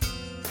kids.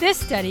 This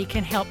study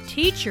can help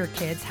teach your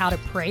kids how to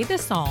pray the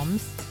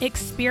Psalms,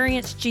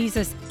 experience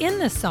Jesus in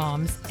the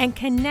Psalms, and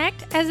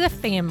connect as a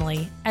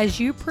family as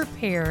you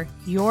prepare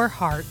your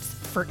hearts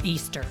for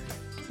Easter.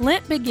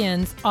 Lent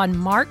begins on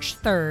March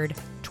 3rd,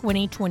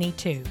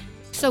 2022.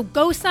 So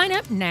go sign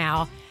up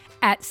now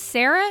at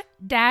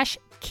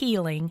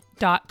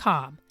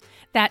sarah-keeling.com.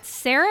 That's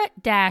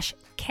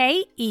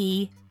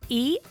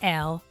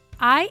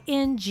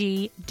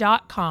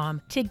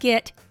sarah-keeling.com to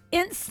get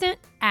instant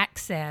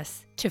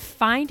access to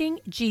Finding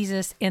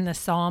Jesus in the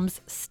Psalms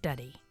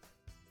study.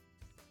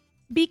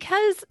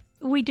 Because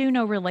we do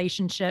know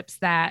relationships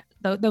that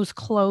those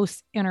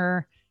close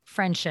inner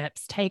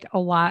friendships take a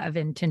lot of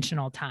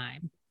intentional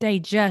time. They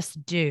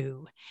just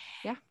do.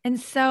 Yeah. And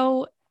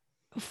so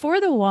for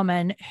the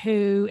woman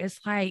who is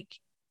like,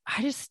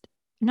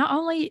 not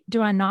only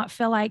do I not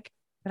feel like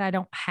that I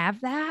don't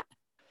have that,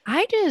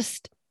 I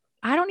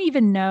don't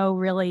even know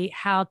really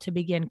how to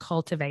begin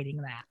cultivating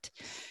that.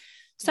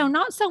 So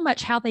not so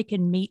much how they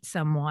can meet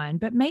someone,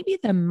 but maybe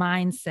some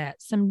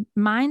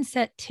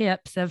mindset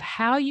tips of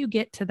how you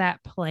get to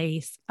that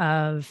place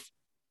of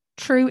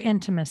true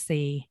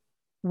intimacy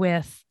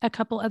with a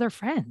couple other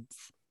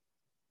friends.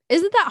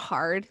 Isn't that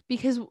hard?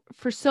 Because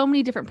for so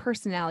many different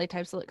personality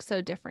types, it looks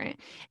so different.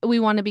 We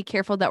want to be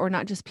careful that we're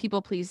not just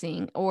people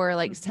pleasing or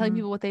like telling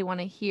people what they want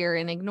to hear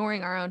and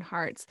ignoring our own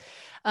hearts.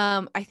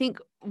 I think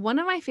one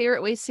of my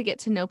favorite ways to get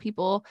to know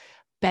people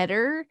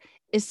better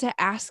is to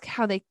ask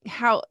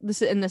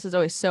this is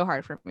always so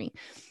hard for me,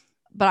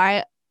 but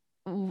I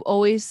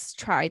always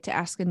try to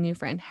ask a new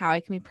friend how I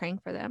can be praying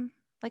for them.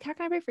 Like, how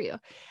can I pray for you?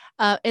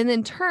 And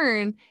then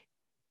turn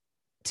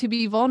to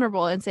be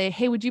vulnerable and say,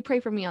 hey, would you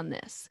pray for me on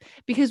this?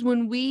 Because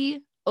when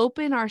we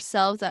open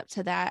ourselves up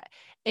to that,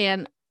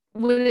 and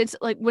when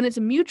it's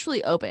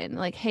mutually open,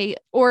 like, hey,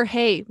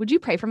 would you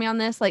pray for me on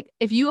this? Like,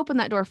 if you open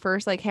that door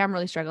first, like, hey, I'm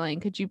really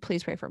struggling, could you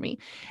please pray for me?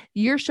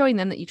 You're showing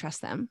them that you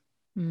trust them.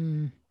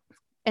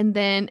 And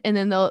then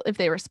they'll, if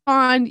they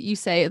respond, you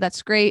say,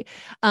 that's great.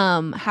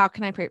 How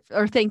can I pray?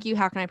 Or thank you.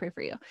 How can I pray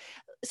for you?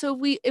 So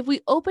if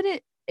we open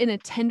it in a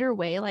tender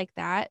way like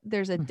that,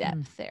 there's a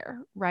depth there,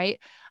 right?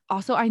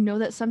 Also, I know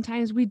that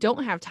sometimes we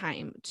don't have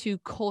time to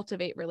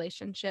cultivate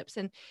relationships,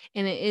 and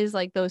it is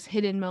like those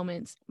hidden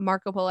moments.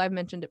 Marco Polo, I've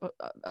mentioned it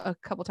a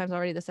couple times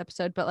already this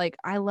episode, but like,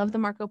 I love the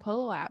Marco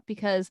Polo app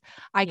because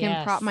I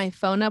can prop my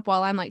phone up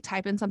while I'm like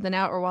typing something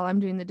out or while I'm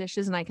doing the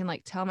dishes, and I can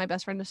like tell my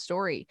best friend a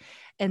story,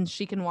 and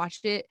she can watch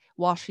it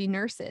while she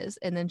nurses,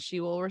 and then she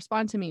will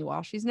respond to me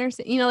while she's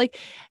nursing. You know, like,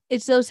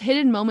 it's those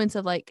hidden moments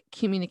of like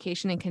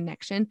communication and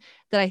connection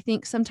that I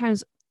think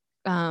sometimes,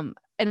 and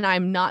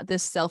I'm not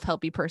this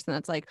self-helpy person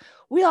that's like,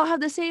 we all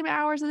have the same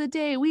hours of the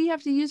day, we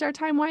have to use our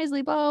time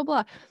wisely, blah, blah,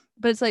 blah.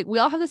 But it's like, we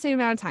all have the same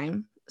amount of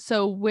time.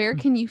 So where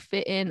can you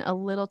fit in a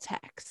little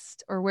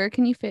text, or where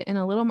can you fit in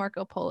a little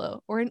Marco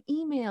Polo, or an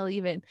email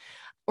even,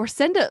 or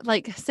sending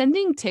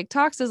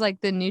TikToks is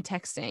like the new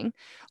texting.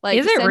 Like,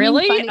 is it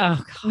really? Funny,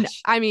 oh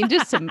gosh. I mean,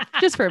 just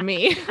for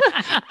me,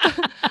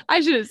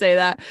 I shouldn't say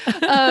that.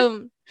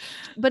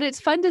 But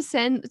it's fun to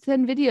send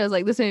videos.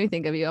 Like, this made me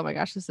think of you. Oh my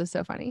gosh, this is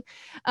so funny.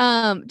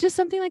 Just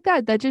something like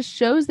that just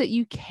shows that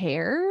you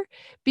care,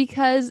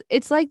 because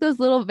it's like those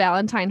little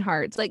Valentine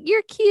hearts, like,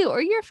 you're cute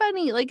or you're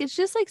funny. Like, it's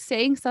just like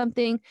saying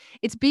something.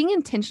 It's being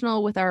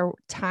intentional with our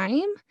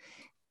time,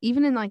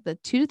 even in like the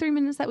 2 to 3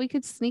 minutes that we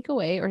could sneak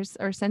away or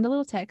send a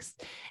little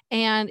text,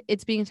 and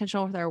it's being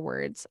intentional with our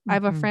words. I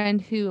have a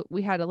friend who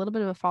we had a little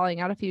bit of a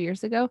falling out a few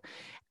years ago,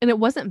 and it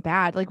wasn't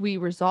bad. Like, we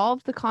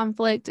resolved the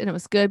conflict and it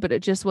was good, but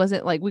it just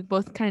wasn't like, we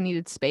both kind of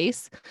needed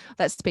space.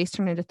 That space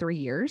turned into 3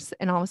 years.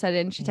 And all of a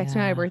sudden she texted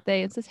me on my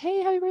birthday and says,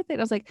 hey, happy birthday. And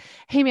I was like,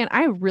 hey man,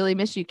 I really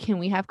miss you. Can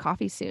we have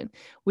coffee soon?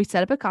 We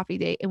set up a coffee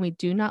date, and we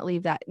do not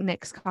leave that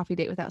next coffee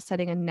date without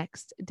setting a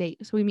next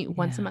date. So we meet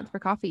once a month for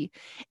coffee,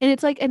 and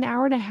it's like an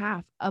hour and a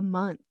half a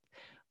month,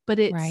 but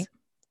it's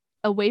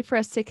a way for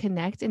us to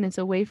connect, and it's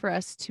a way for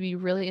us to be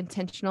really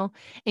intentional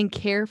and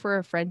care for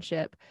a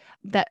friendship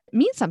that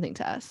means something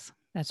to us.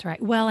 That's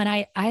right. Well,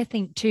 and I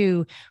think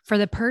too, for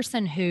the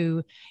person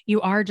who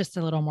you are just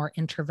a little more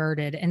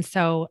introverted. And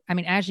so, I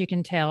mean, as you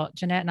can tell,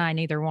 Jeanette and I,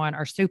 neither one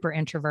are super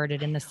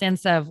introverted in the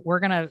sense of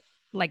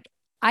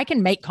I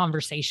can make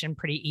conversation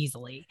pretty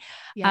easily.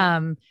 Yeah.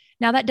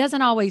 Now that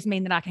doesn't always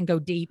mean that I can go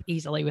deep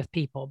easily with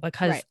people,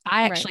 because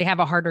I actually have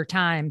a harder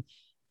time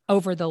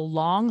over the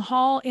long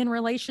haul in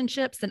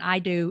relationships than I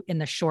do in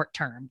the short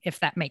term, if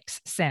that makes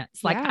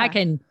sense. Like, I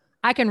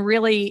can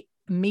really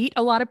meet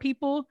a lot of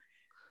people,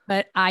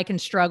 but I can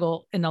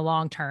struggle in the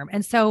long term.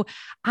 And so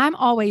I'm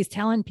always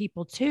telling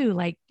people too,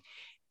 like,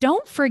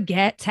 don't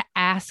forget to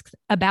ask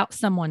about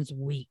someone's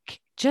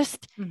week.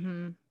 Just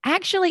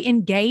actually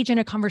engage in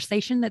a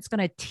conversation that's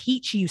going to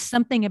teach you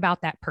something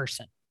about that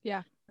person.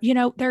 Yeah.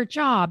 their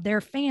job,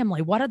 their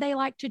family, what do they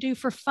like to do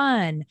for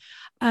fun?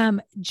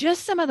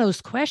 Just some of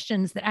those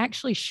questions that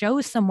actually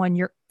show someone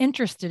you're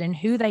interested in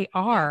who they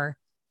are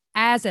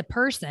as a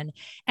person.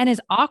 And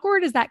as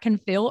awkward as that can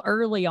feel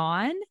early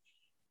on,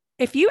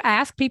 if you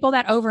ask people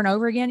that over and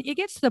over again, it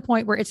gets to the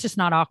point where it's just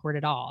not awkward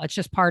at all. It's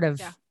just part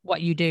of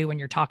what you do when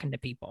you're talking to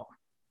people.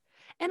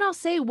 And I'll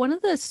say one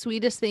of the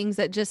sweetest things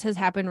that just has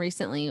happened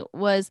recently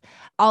was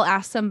I'll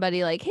ask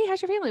somebody like, hey,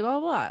 how's your family? Blah,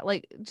 blah, blah.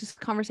 Like just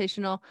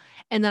conversational.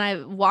 And then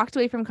I walked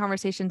away from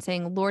conversation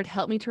saying, Lord,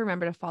 help me to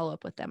remember to follow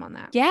up with them on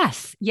that.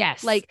 Yes.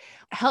 Yes. Like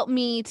help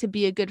me to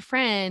be a good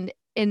friend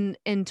in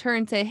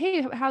turn say,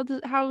 hey,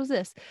 how was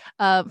this?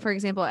 For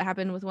example, it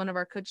happened with one of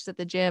our coaches at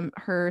the gym.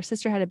 Her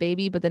sister had a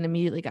baby, but then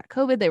immediately got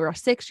COVID. They were all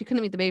sick. She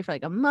couldn't meet the baby for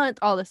like a month,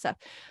 all this stuff.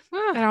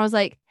 And I was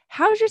like,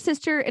 how's your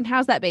sister and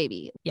how's that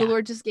baby? The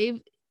Lord just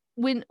gave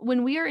when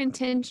we are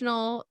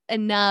intentional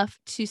enough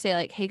to say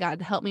like, hey,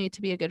 God, help me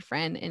to be a good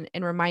friend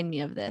and remind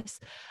me of this.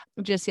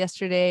 Just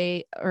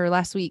yesterday or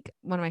last week,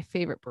 one of my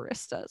favorite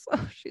baristas,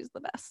 she's the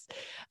best,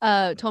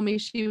 told me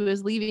she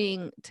was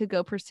leaving to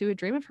go pursue a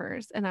dream of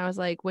hers. And I was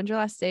like, when's your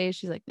last day?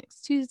 She's like,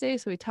 next Tuesday.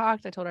 So we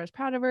talked. I told her I was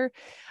proud of her.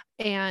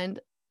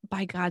 And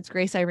by God's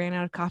grace, I ran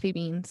out of coffee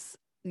beans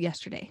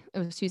yesterday. It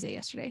was Tuesday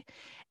yesterday.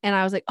 And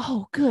I was like,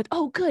 oh, good.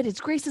 It's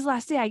Grace's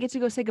last day. I get to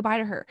go say goodbye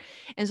to her.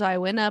 And so I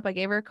went up, I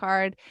gave her a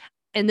card.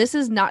 And this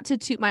is not to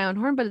toot my own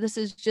horn, but this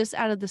is just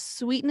out of the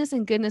sweetness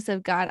and goodness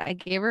of God. I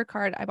gave her a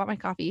card. I bought my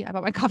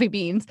coffee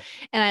beans,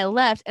 and I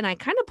left, and I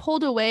kind of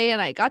pulled away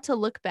and I got to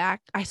look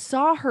back. I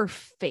saw her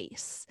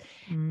face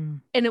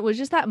and it was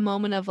just that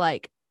moment of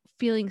like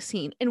feeling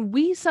seen. And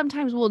we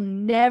sometimes will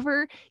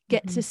never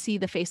get to see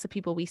the face of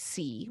people we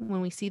see when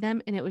we see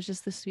them. And it was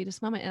just the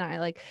sweetest moment. And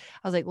I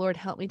was like, Lord,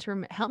 help me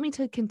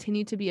to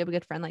continue to be a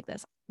good friend like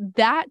this.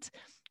 That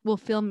will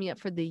fill me up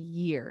for the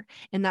year,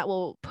 and that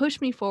will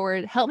push me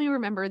forward. Help me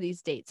remember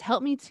these dates.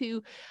 Help me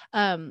to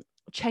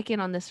check in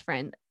on this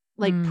friend.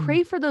 Like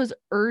pray for those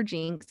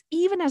urgings,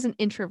 even as an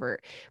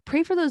introvert,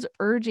 pray for those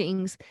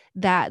urgings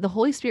that the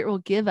Holy Spirit will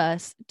give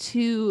us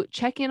to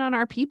check in on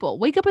our people.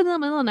 Wake up in the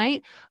middle of the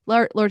night.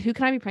 Lord, who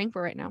can I be praying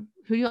for right now?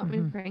 Who do you want me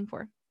to be praying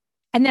for?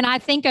 And then I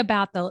think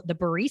about the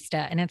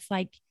barista, and it's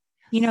like,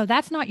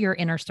 that's not your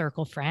inner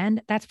circle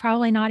friend. That's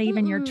probably not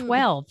even your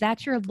 12.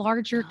 That's your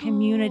larger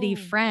community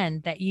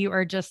friend that you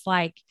are just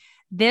like,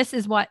 this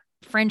is what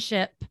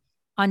friendship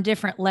on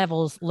different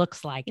levels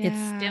looks like.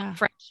 It's still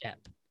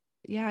friendship.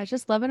 Yeah,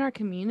 just loving our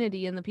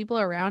community and the people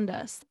around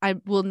us. I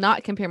will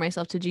not compare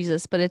myself to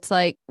Jesus, but it's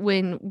like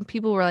when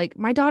people were like,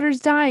 my daughter's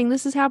dying,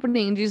 this is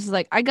happening. And Jesus is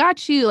like, I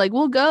got you. Like,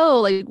 we'll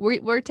go. Like,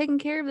 we're taking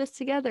care of this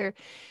together.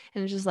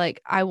 And it's just like,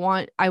 I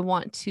want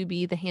to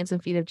be the hands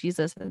and feet of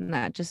Jesus. And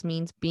that just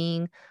means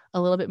being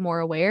a little bit more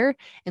aware.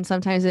 And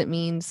sometimes it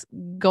means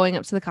going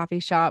up to the coffee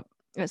shop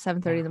at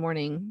 7:30 in the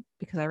morning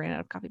because I ran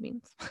out of coffee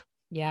beans.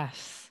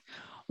 Yes.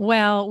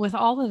 Well, with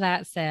all of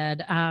that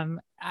said,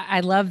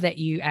 I love that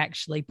you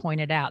actually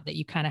pointed out that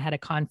you kind of had a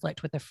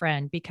conflict with a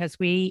friend, because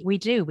we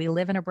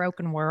live in a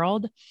broken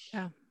world.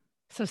 Yeah.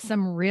 So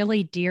some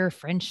really dear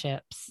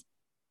friendships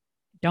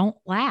don't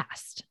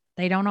last.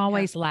 They don't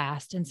always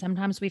last. And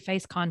sometimes we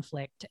face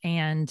conflict,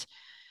 and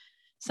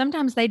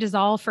sometimes they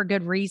dissolve for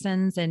good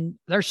reasons. And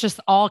there's just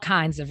all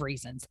kinds of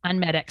reasons: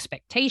 unmet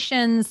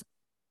expectations.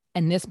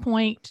 And this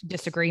point,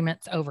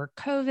 disagreements over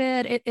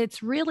COVID.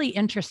 It's really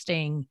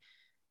interesting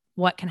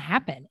what can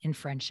happen in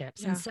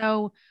friendships. And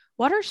so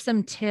what are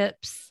some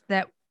tips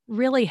that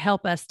really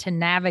help us to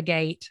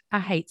navigate? I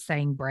hate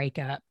saying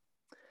breakup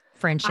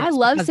friendships. I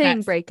love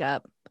saying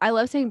breakup.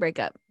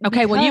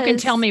 Okay. Well, you can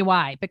tell me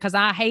why, because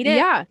I hate it.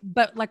 Yeah.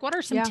 But like, what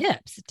are some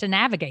tips to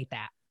navigate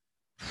that?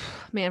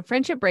 Man,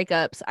 friendship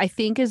breakups, I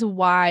think, is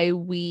why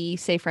we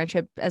say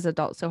friendship as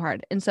adults so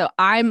hard. And so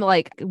I'm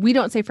like, we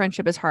don't say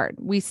friendship is hard.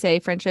 We say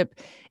friendship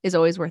is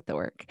always worth the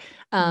work.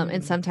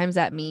 And sometimes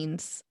that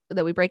means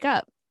that we break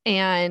up.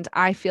 And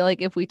I feel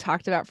like if we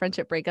talked about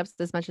friendship breakups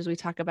as much as we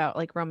talk about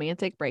like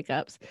romantic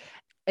breakups,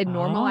 it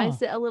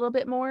normalized it a little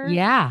bit more.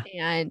 Yeah.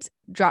 And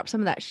drop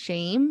some of that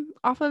shame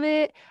off of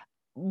it,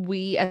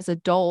 we as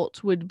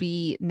adults would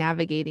be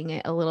navigating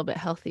it a little bit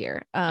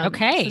healthier.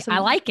 Okay. I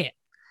like it.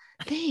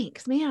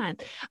 Thanks, man.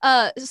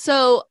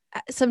 So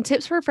some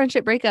tips for a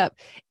friendship breakup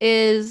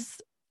is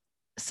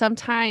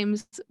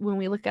sometimes when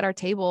we look at our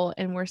table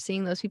and we're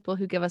seeing those people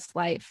who give us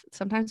life,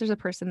 sometimes there's a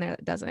person there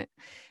that doesn't.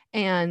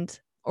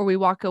 Or we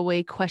walk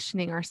away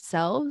questioning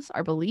ourselves,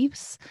 our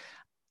beliefs.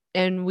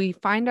 And we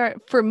find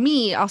for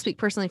me, I'll speak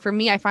personally, for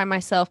me, I find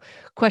myself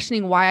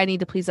questioning why I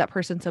need to please that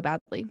person so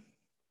badly.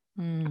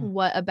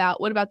 What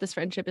about this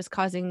friendship is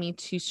causing me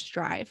to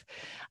strive,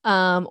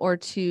 or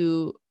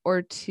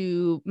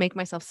to make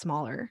myself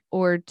smaller,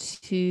 or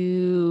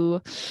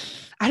to,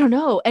 I don't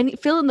know, and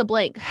fill in the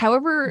blank.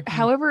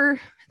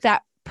 However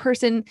that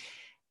person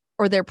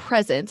or their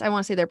presence, I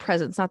want to say their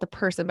presence, not the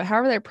person, but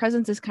however their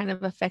presence is kind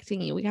of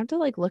affecting you, we have to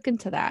like look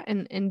into that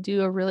and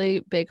do a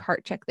really big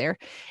heart check there.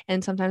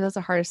 And sometimes that's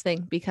the hardest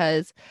thing,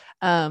 because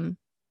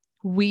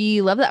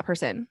we love that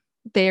person.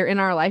 they're in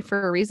our life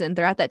for a reason.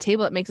 They're at that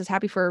table that makes us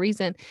happy for a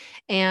reason.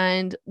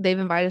 And they've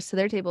invited us to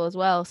their table as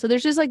well. So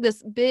there's just like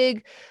this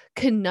big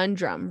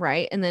conundrum,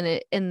 right? And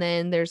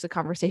then there's a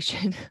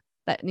conversation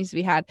that needs to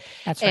be had.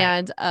 That's right.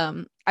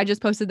 And I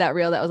just posted that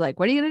reel that was like,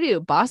 what are you going to do?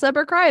 Boss up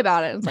or cry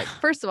about it? And it's like,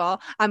 first of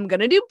all, I'm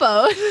going to do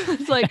both.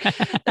 It's like,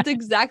 that's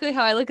exactly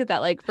how I look at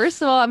that. Like,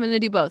 first of all, I'm going to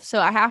do both. So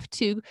I have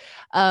to,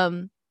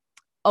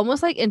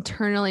 almost like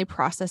internally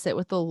process it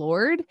with the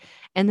Lord.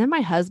 And then my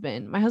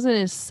husband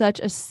is such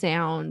a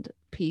sound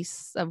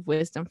piece of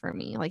wisdom for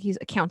me. Like he's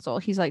a counsel.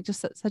 He's like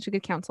just such a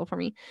good counsel for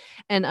me.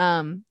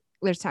 And,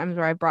 there's times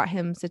where I brought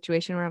him a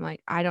situation where I'm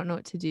like, I don't know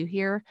what to do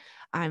here.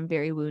 I'm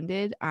very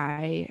wounded.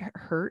 I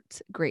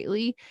hurt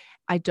greatly.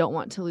 I don't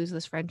want to lose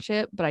this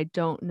friendship, but I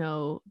don't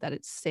know that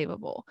it's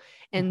savable.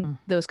 And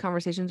those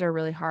conversations are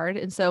really hard.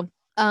 And so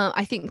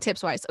I think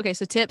tips wise. Okay.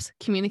 So tips,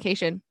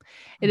 communication.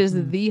 It is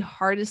the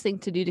hardest thing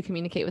to do to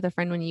communicate with a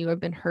friend when you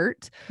have been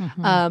hurt.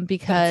 Because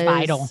it's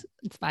vital.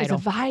 It's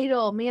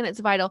vital, man.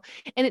 It's vital.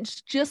 And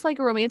it's just like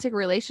a romantic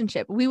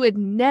relationship. We would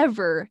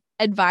never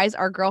advise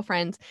our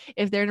girlfriends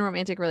if they're in a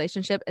romantic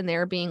relationship and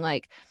they're being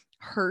like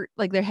hurt,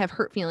 like they have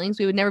hurt feelings.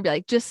 We would never be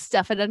like, just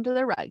stuff it under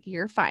the rug.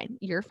 You're fine.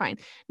 You're fine.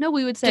 No,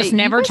 we would say, just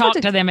never talk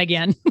to them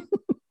again.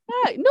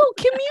 No,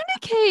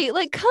 communicate,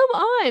 like, come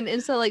on.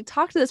 And so like,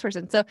 talk to this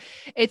person. So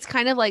it's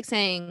kind of like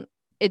saying,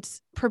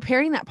 it's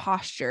preparing that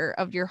posture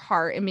of your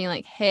heart and being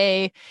like,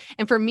 hey,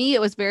 and for me,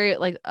 it was very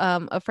like,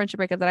 a friendship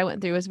breakup that I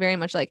went through was very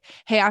much like,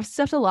 hey, I've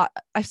stuffed a lot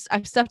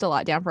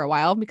down for a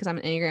while because I'm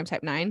an Enneagram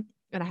type 9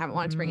 and I haven't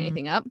wanted to bring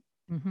anything up.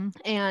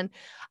 And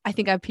I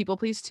think I've people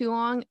pleased too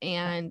long,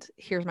 and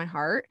here's my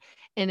heart.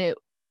 And it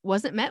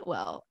wasn't met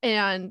well.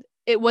 And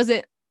I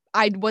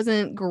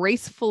wasn't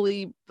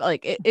gracefully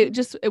like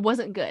it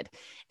wasn't good.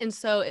 And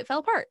so it fell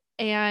apart.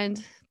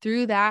 And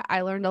through that,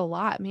 I learned a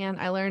lot, man.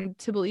 I learned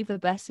to believe the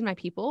best in my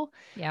people.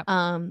 Yeah.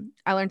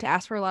 I learned to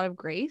ask for a lot of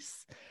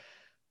grace.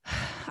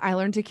 I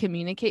learned to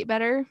communicate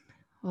better.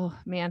 Oh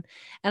man.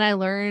 And I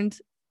learned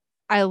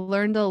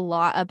a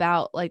lot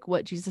about like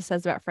what Jesus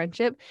says about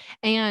friendship.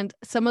 And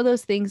some of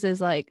those things is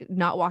like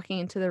not walking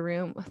into the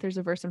room. There's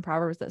a verse in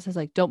Proverbs that says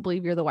like, don't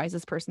believe you're the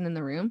wisest person in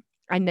the room.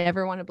 I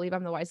never want to believe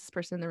I'm the wisest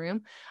person in the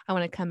room. I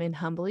want to come in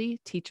humbly,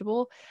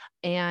 teachable.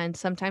 And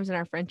sometimes in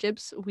our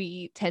friendships,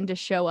 we tend to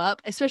show up,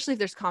 especially if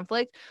there's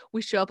conflict,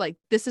 we show up like,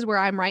 this is where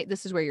I'm right.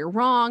 This is where you're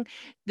wrong.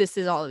 This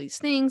is all of these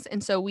things.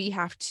 And so we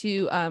have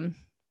to,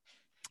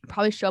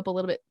 probably show up a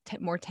little bit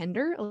more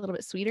tender, a little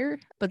bit sweeter,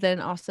 but then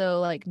also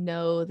like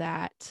know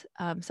that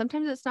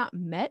sometimes it's not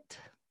met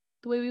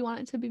the way we want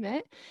it to be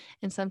met.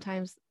 And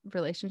sometimes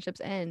relationships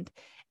end.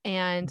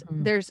 And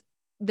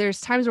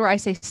there's times where I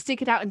say,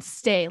 stick it out and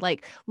stay,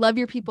 like love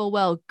your people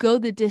well, go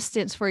the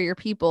distance for your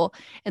people.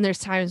 And there's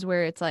times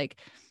where it's like,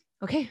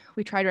 okay,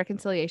 we tried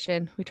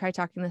reconciliation. We tried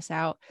talking this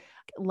out,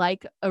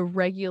 like a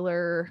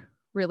regular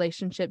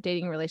relationship,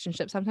 dating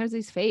relationship. Sometimes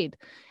these fade,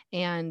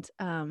 and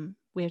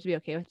we have to be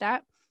okay with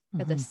that.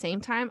 At the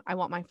same time, I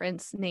want my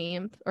friends'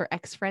 name, or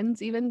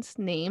ex-friends even's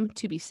name,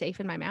 to be safe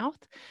in my mouth.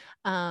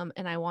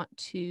 And I want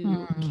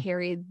to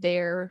carry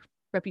their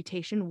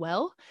reputation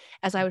well,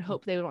 as I would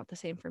hope they would want the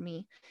same for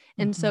me.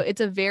 And so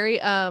it's a very,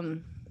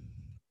 man,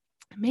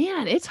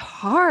 it's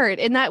hard.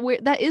 And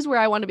that is where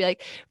I want to be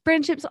like,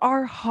 friendships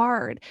are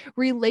hard.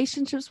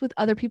 Relationships with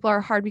other people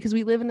are hard because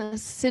we live in a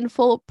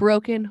sinful,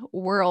 broken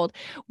world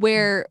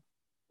where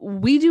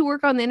we do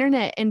work on the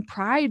internet and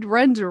pride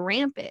runs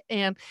rampant,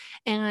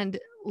 and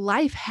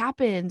life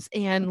happens,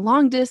 and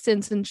long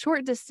distance and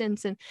short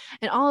distance and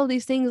all of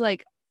these things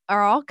like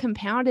are all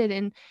compounded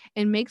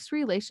and makes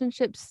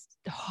relationships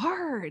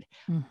hard.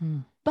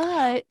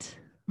 But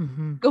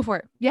go for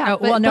it. Yeah.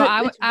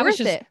 I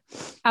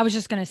was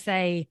just going to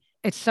say,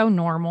 it's so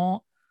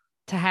normal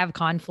to have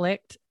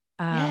conflict.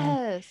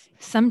 Yes.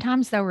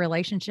 Sometimes though,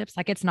 relationships,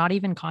 like it's not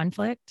even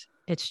conflict.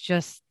 It's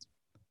just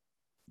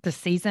the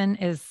season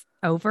is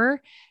over.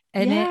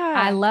 And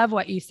I love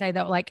what you say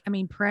though. Like, I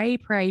mean, pray,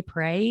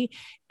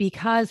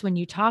 because when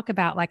you talk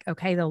about like,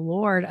 okay, the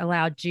Lord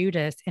allowed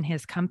Judas and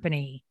his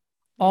company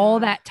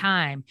all that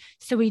time.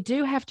 So we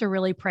do have to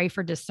really pray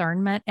for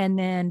discernment, and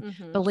then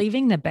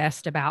believing the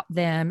best about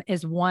them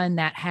is one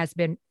that has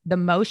been the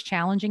most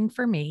challenging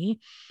for me.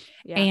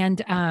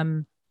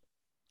 And,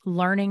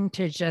 learning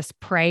to just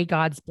pray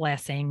God's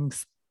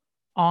blessings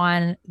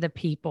on the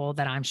people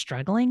that I'm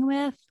struggling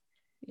with.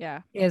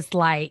 Is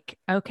like,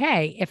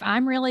 okay, if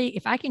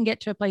I can get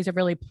to a place of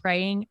really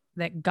praying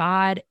that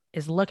God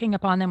is looking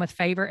upon them with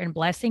favor and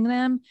blessing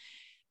them,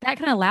 that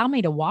can allow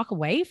me to walk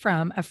away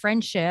from a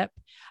friendship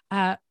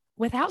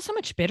without so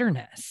much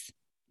bitterness.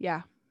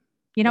 And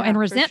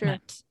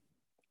resentment.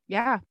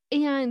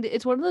 And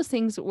it's one of those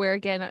things where,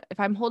 again, if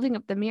I'm holding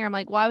up the mirror, I'm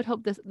like, well, I would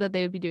hope that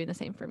they would be doing the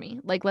same for me.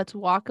 Like, let's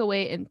walk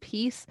away in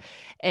peace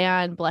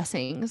and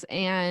blessings.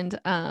 And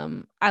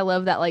I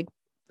love that, like,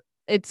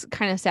 it's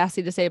kind of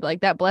sassy to say, but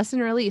like that bless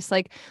and release,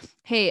 like,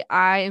 hey,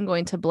 I am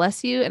going to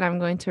bless you and I'm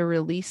going to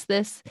release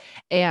this.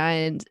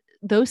 And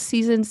those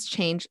seasons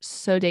change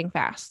so dang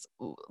fast.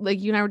 like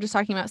you and I were just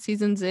talking about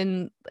seasons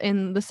in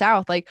the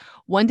South. Like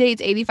one day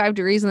it's 85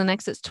 degrees and the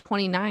next it's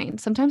 29.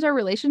 Sometimes our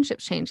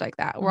relationships change like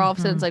that, where all of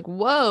a sudden it's like,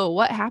 whoa,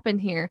 what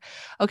happened here?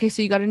 Okay,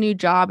 so you got a new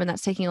job and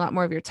that's taking a lot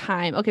more of your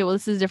time. Okay, well,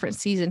 this is a different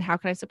season. How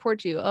can I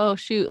support you? Oh,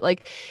 shoot.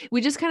 Like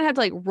we just kind of have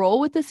to like roll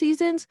with the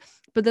seasons,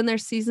 but then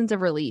there's seasons of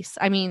release.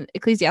 I mean,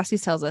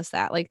 Ecclesiastes tells us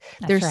that like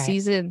there's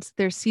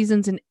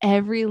seasons in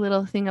every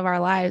little thing of our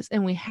lives,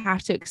 and we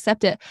have to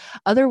accept it.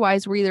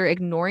 Otherwise, we're either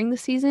ignoring the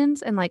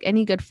seasons, and like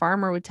any good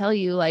farmer would tell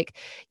you, like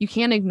you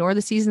can't ignore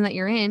the season that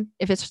you're in.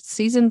 If it's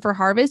season for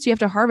harvest, you have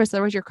to harvest,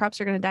 otherwise your crops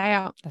are going to die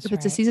out. If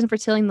it's a season for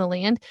tilling the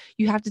land,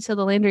 you have to till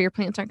the land or your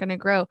plants aren't going to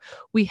grow.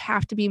 We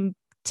have to be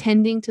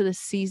tending to the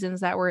seasons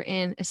that we're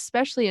in,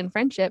 especially in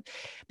friendship,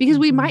 because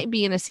we might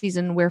be in a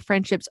season where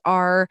friendships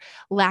are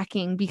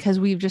lacking because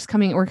we're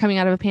coming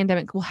out of a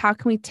pandemic. Well, how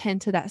can we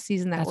tend to that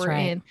season that we're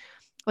in?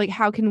 Like,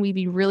 how can we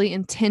be really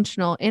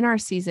intentional in our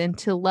season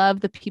to love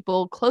the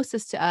people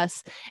closest to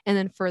us and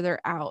then further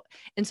out?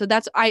 And so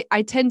that's, I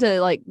tend to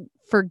like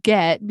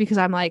forget because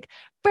I'm like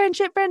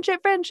friendship,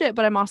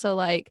 but I'm also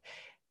like,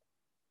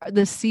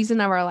 the season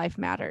of our life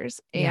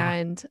matters.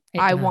 And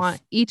I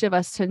want each of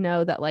us to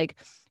know that like,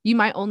 you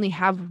might only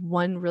have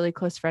one really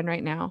close friend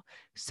right now.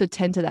 So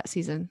tend to that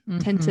season,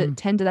 tend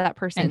to that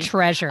person and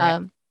treasure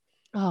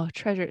it.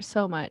 Treasure it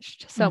so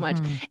much.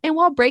 And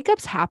while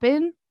breakups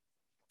happen,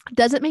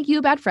 doesn't make you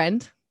a bad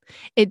friend.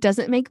 It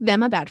doesn't make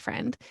them a bad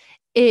friend.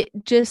 It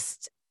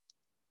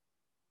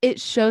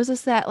shows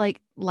us that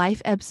like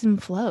life ebbs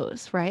and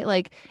flows, right?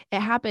 Like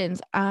it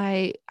happens.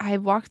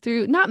 I've walked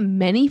through not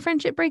many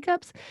friendship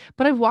breakups,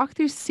 but I've walked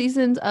through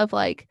seasons of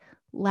like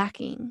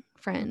lacking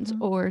friends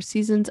or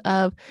seasons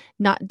of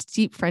not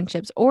deep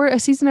friendships or a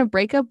season of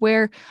breakup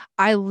where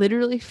I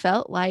literally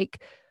felt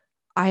like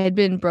I had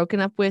been broken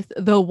up with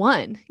the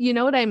one. You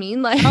know what I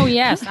mean? Like, oh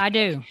yes, I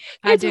do.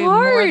 I do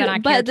hard, more than I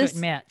care to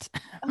admit.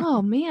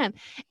 Oh man.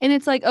 And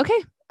it's like,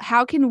 okay,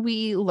 how can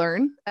we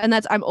learn? And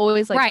I'm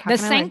always like, right. The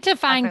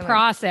sanctifying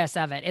process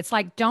of it. It's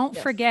like, don't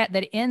forget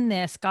that in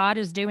this, God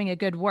is doing a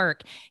good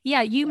work.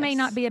 Yeah. You may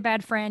not be a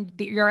bad friend.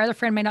 Your other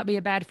friend may not be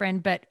a bad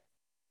friend, but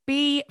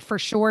be for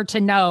sure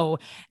to know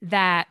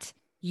that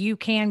you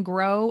can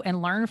grow and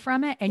learn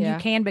from it, and you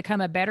can become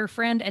a better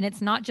friend. And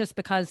it's not just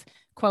because,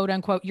 quote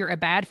unquote, you're a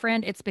bad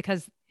friend. It's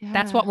because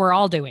that's what we're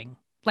all doing.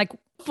 Like,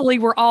 hopefully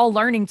we're all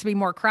learning to be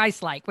more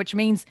Christ-like, which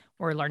means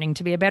we're learning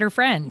to be a better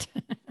friend.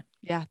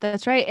 Yeah,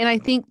 that's right. And I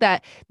think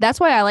that's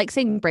why I like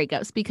saying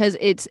breakups, because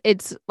it's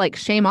like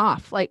shame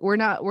off. Like we're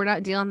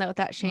not dealing with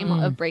that shame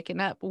of breaking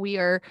up. We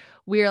are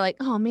like,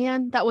 oh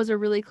man, that was a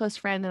really close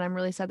friend and I'm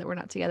really sad that we're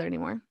not together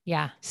anymore.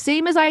 Yeah.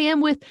 Same as I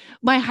am with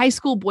my high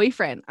school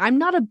boyfriend. I'm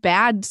not a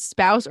bad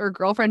spouse or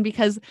girlfriend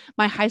because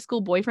my high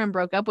school boyfriend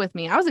broke up with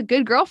me. I was a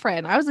good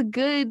girlfriend. I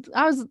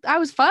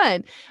was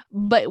fun,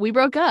 but we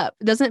broke up.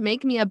 It doesn't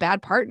make me a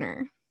bad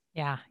partner.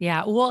 Yeah.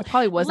 Yeah. Well, I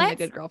probably wasn't a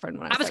good girlfriend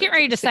when I was getting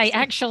ready to say,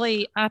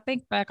 actually, I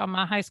think back on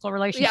my high school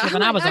relationship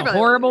and I was a really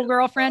horrible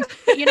girlfriend.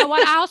 But you know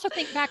what? I also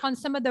think back on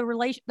some of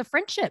the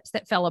friendships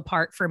that fell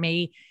apart for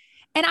me.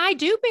 And I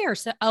do bear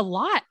a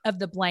lot of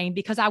the blame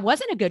because I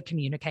wasn't a good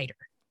communicator.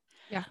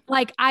 Yeah.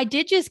 Like I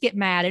did just get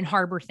mad and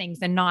harbor things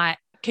and not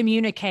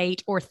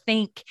communicate or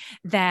think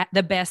that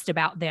the best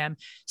about them.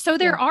 So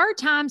there are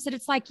times that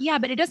it's like, yeah,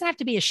 but it doesn't have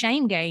to be a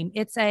shame game.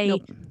 It's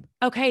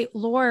okay,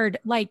 Lord,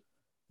 like,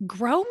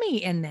 grow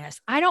me in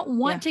this. I don't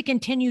want to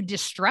continue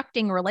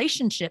destructing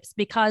relationships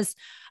because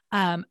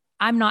I'm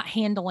not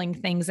handling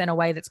things in a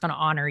way that's going to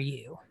honor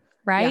you.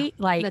 Right.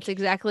 Yeah, like that's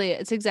exactly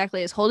it. It's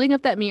exactly, it's holding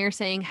up that mirror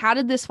saying, how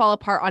did this fall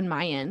apart on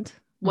my end?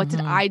 What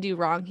did I do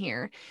wrong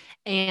here?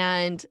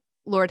 And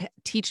Lord,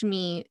 teach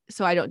me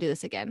so I don't do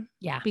this again.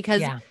 Yeah.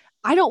 Because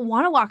I don't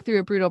want to walk through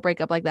a brutal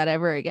breakup like that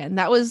ever again.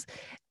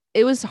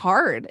 It was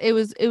hard. It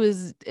was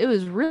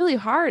really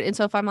hard. And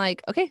so if I'm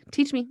like, okay,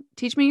 teach me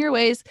your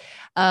ways,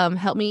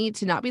 help me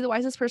to not be the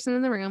wisest person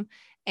in the room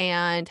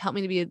and help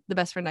me to be the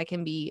best friend I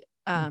can be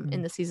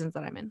in the seasons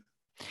that I'm in.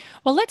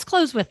 Well, let's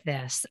close with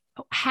this.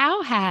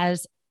 How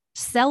has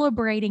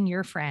celebrating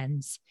your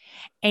friends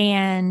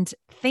and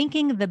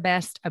thinking the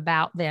best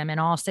about them in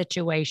all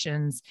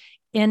situations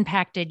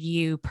impacted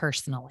you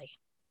personally?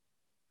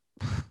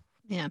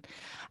 Man,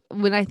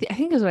 when I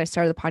think it was when I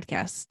started the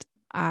podcast,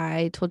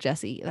 I told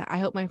Jesse that I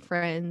hope my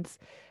friends,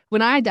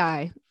 when I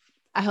die,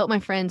 I hope my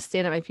friends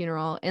stand at my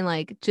funeral and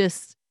like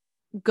just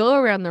go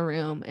around the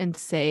room and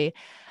say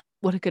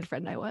what a good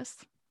friend I was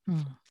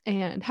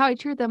and how I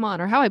cheered them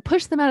on or how I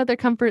pushed them out of their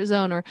comfort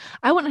zone, or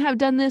I wouldn't have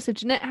done this if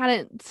Jeanette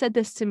hadn't said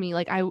this to me.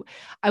 Like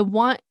I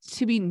want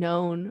to be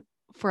known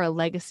for a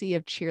legacy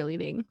of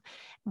cheerleading.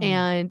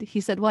 And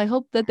he said, well, I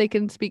hope that they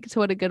can speak to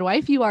what a good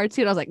wife you are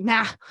too. And I was like,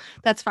 nah,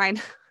 that's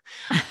fine.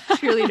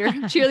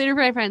 cheerleader for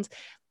my friends.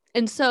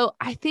 And so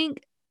I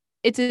think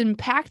it's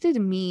impacted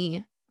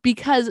me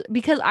because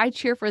I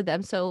cheer for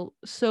them so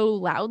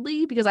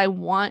loudly, because I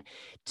want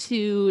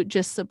to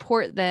just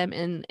support them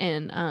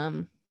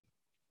and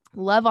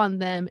love on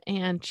them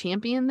and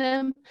champion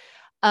them.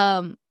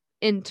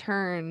 In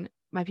turn,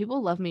 my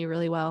people love me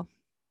really well.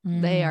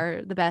 They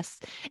are the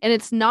best. And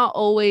it's not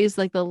always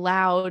like the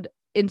loud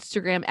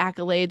Instagram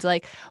accolades,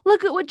 like,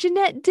 look at what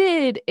Jeanette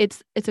did.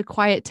 It's a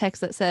quiet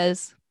text that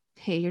says,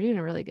 hey, you're doing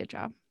a really good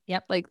job.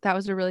 Yep. Like that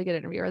was a really good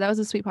interview, or that was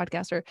a sweet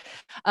podcaster.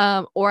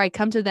 Or I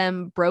come to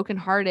them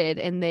brokenhearted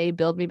and they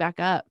build me back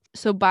up.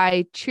 So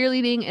by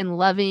cheerleading and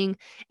loving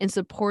and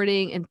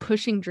supporting and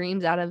pushing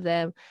dreams out of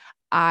them,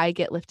 I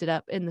get lifted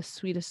up in the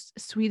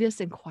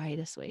sweetest and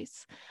quietest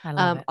ways. I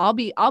love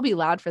it. I'll be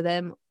loud for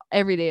them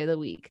every day of the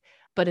week.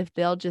 But if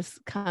they'll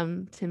just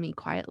come to me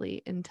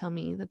quietly and tell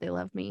me that they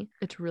love me,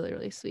 it's really,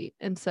 really sweet.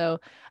 And so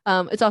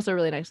it's also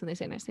really nice when they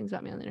say nice things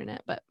about me on the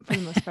internet. But for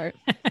the most part,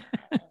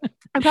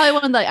 I'm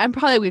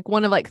probably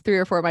one of like 3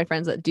 or 4 of my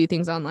friends that do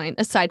things online,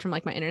 aside from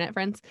like my internet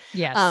friends.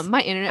 Yes.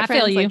 My internet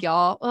friends, like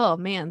y'all, oh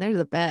man, they're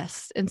the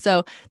best. And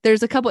so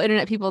there's a couple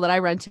internet people that I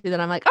run to that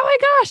I'm like, oh my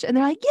gosh. And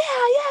they're like,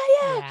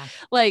 yeah.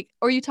 Like,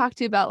 or you talk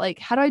to about like,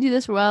 how do I do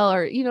this well?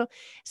 Or,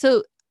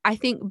 so I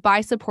think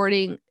by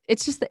supporting,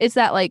 it's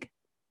that like,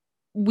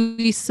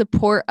 we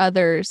support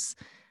others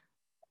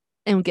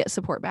and get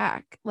support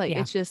back. Like,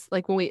 it's just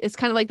like it's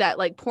kind of like that,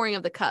 like pouring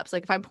of the cups.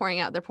 Like if I'm pouring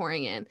out, they're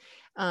pouring in,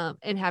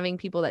 and having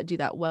people that do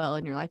that well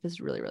in your life is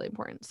really, really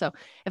important. So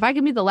if I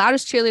can be the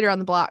loudest cheerleader on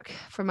the block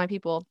for my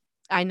people,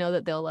 I know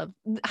that they'll love,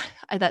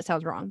 that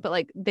sounds wrong, but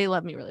like they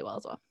love me really well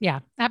as well. Yeah,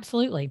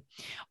 absolutely.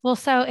 Well,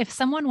 so if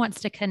someone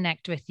wants to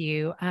connect with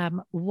you,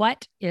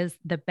 what is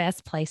the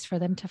best place for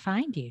them to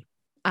find you?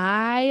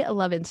 I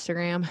love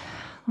Instagram.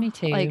 Me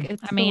too. Like,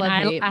 it's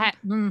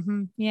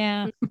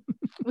yeah.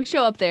 We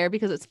show up there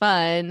because it's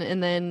fun,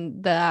 and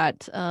then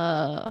that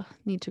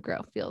need to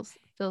grow feels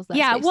that.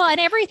 Yeah, space. well, and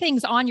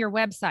everything's on your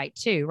website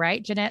too,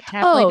 right?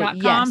 JeanetteTapley.com.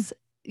 Yes.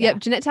 Yep,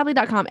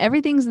 JeanetteTapley.com.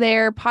 Everything's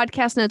there.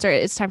 Podcast notes are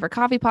It's Time for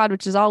Coffee Pod,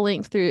 which is all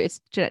linked through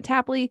It's Jeanette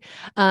Tapley.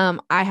 I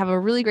have a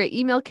really great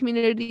email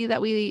community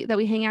that we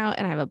hang out,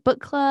 and I have a book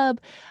club,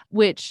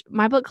 which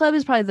my book club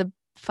is probably the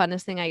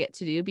funnest thing I get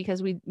to do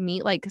because we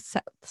meet like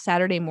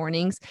Saturday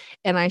mornings,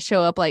 and I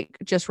show up like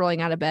just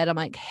rolling out of bed. I'm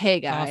like, hey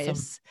guys.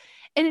 Awesome.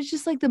 And it's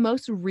just like the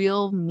most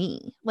real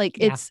me. Like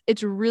it's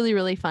really,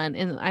 really fun.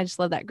 And I just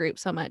love that group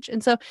so much.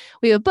 And so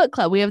we have a book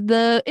club, we have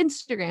the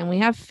Instagram, we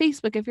have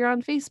Facebook, if you're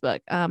on Facebook,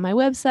 my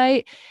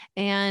website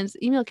and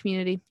email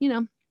community,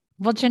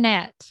 Well,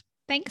 Jeanette,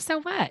 thanks so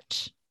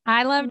much.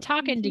 I love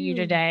talking to you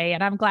today,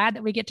 and I'm glad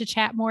that we get to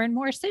chat more and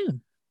more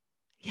soon.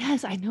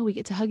 Yes, I know, we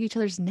get to hug each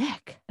other's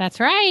neck.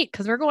 That's right,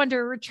 because we're going to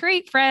a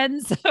retreat,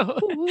 friends. All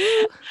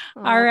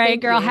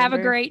right, girl, have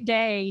a great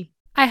day.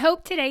 I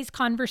hope today's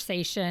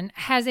conversation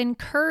has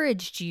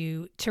encouraged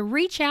you to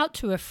reach out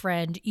to a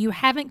friend you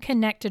haven't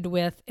connected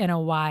with in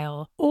a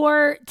while,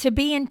 or to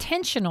be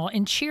intentional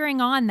in cheering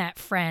on that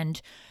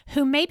friend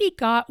who maybe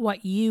got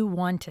what you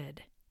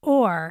wanted,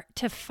 or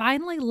to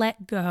finally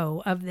let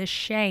go of the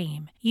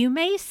shame you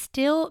may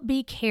still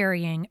be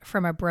carrying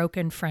from a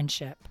broken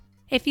friendship.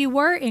 If you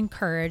were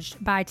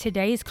encouraged by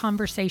today's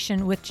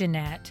conversation with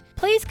Jeanette,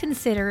 please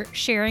consider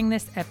sharing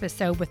this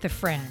episode with a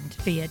friend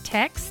via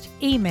text,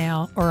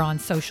 email, or on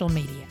social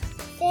media.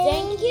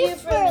 Thank you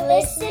for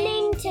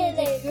listening to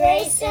the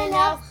Grace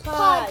Enough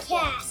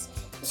podcast.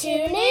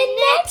 Tune in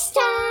next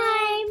time.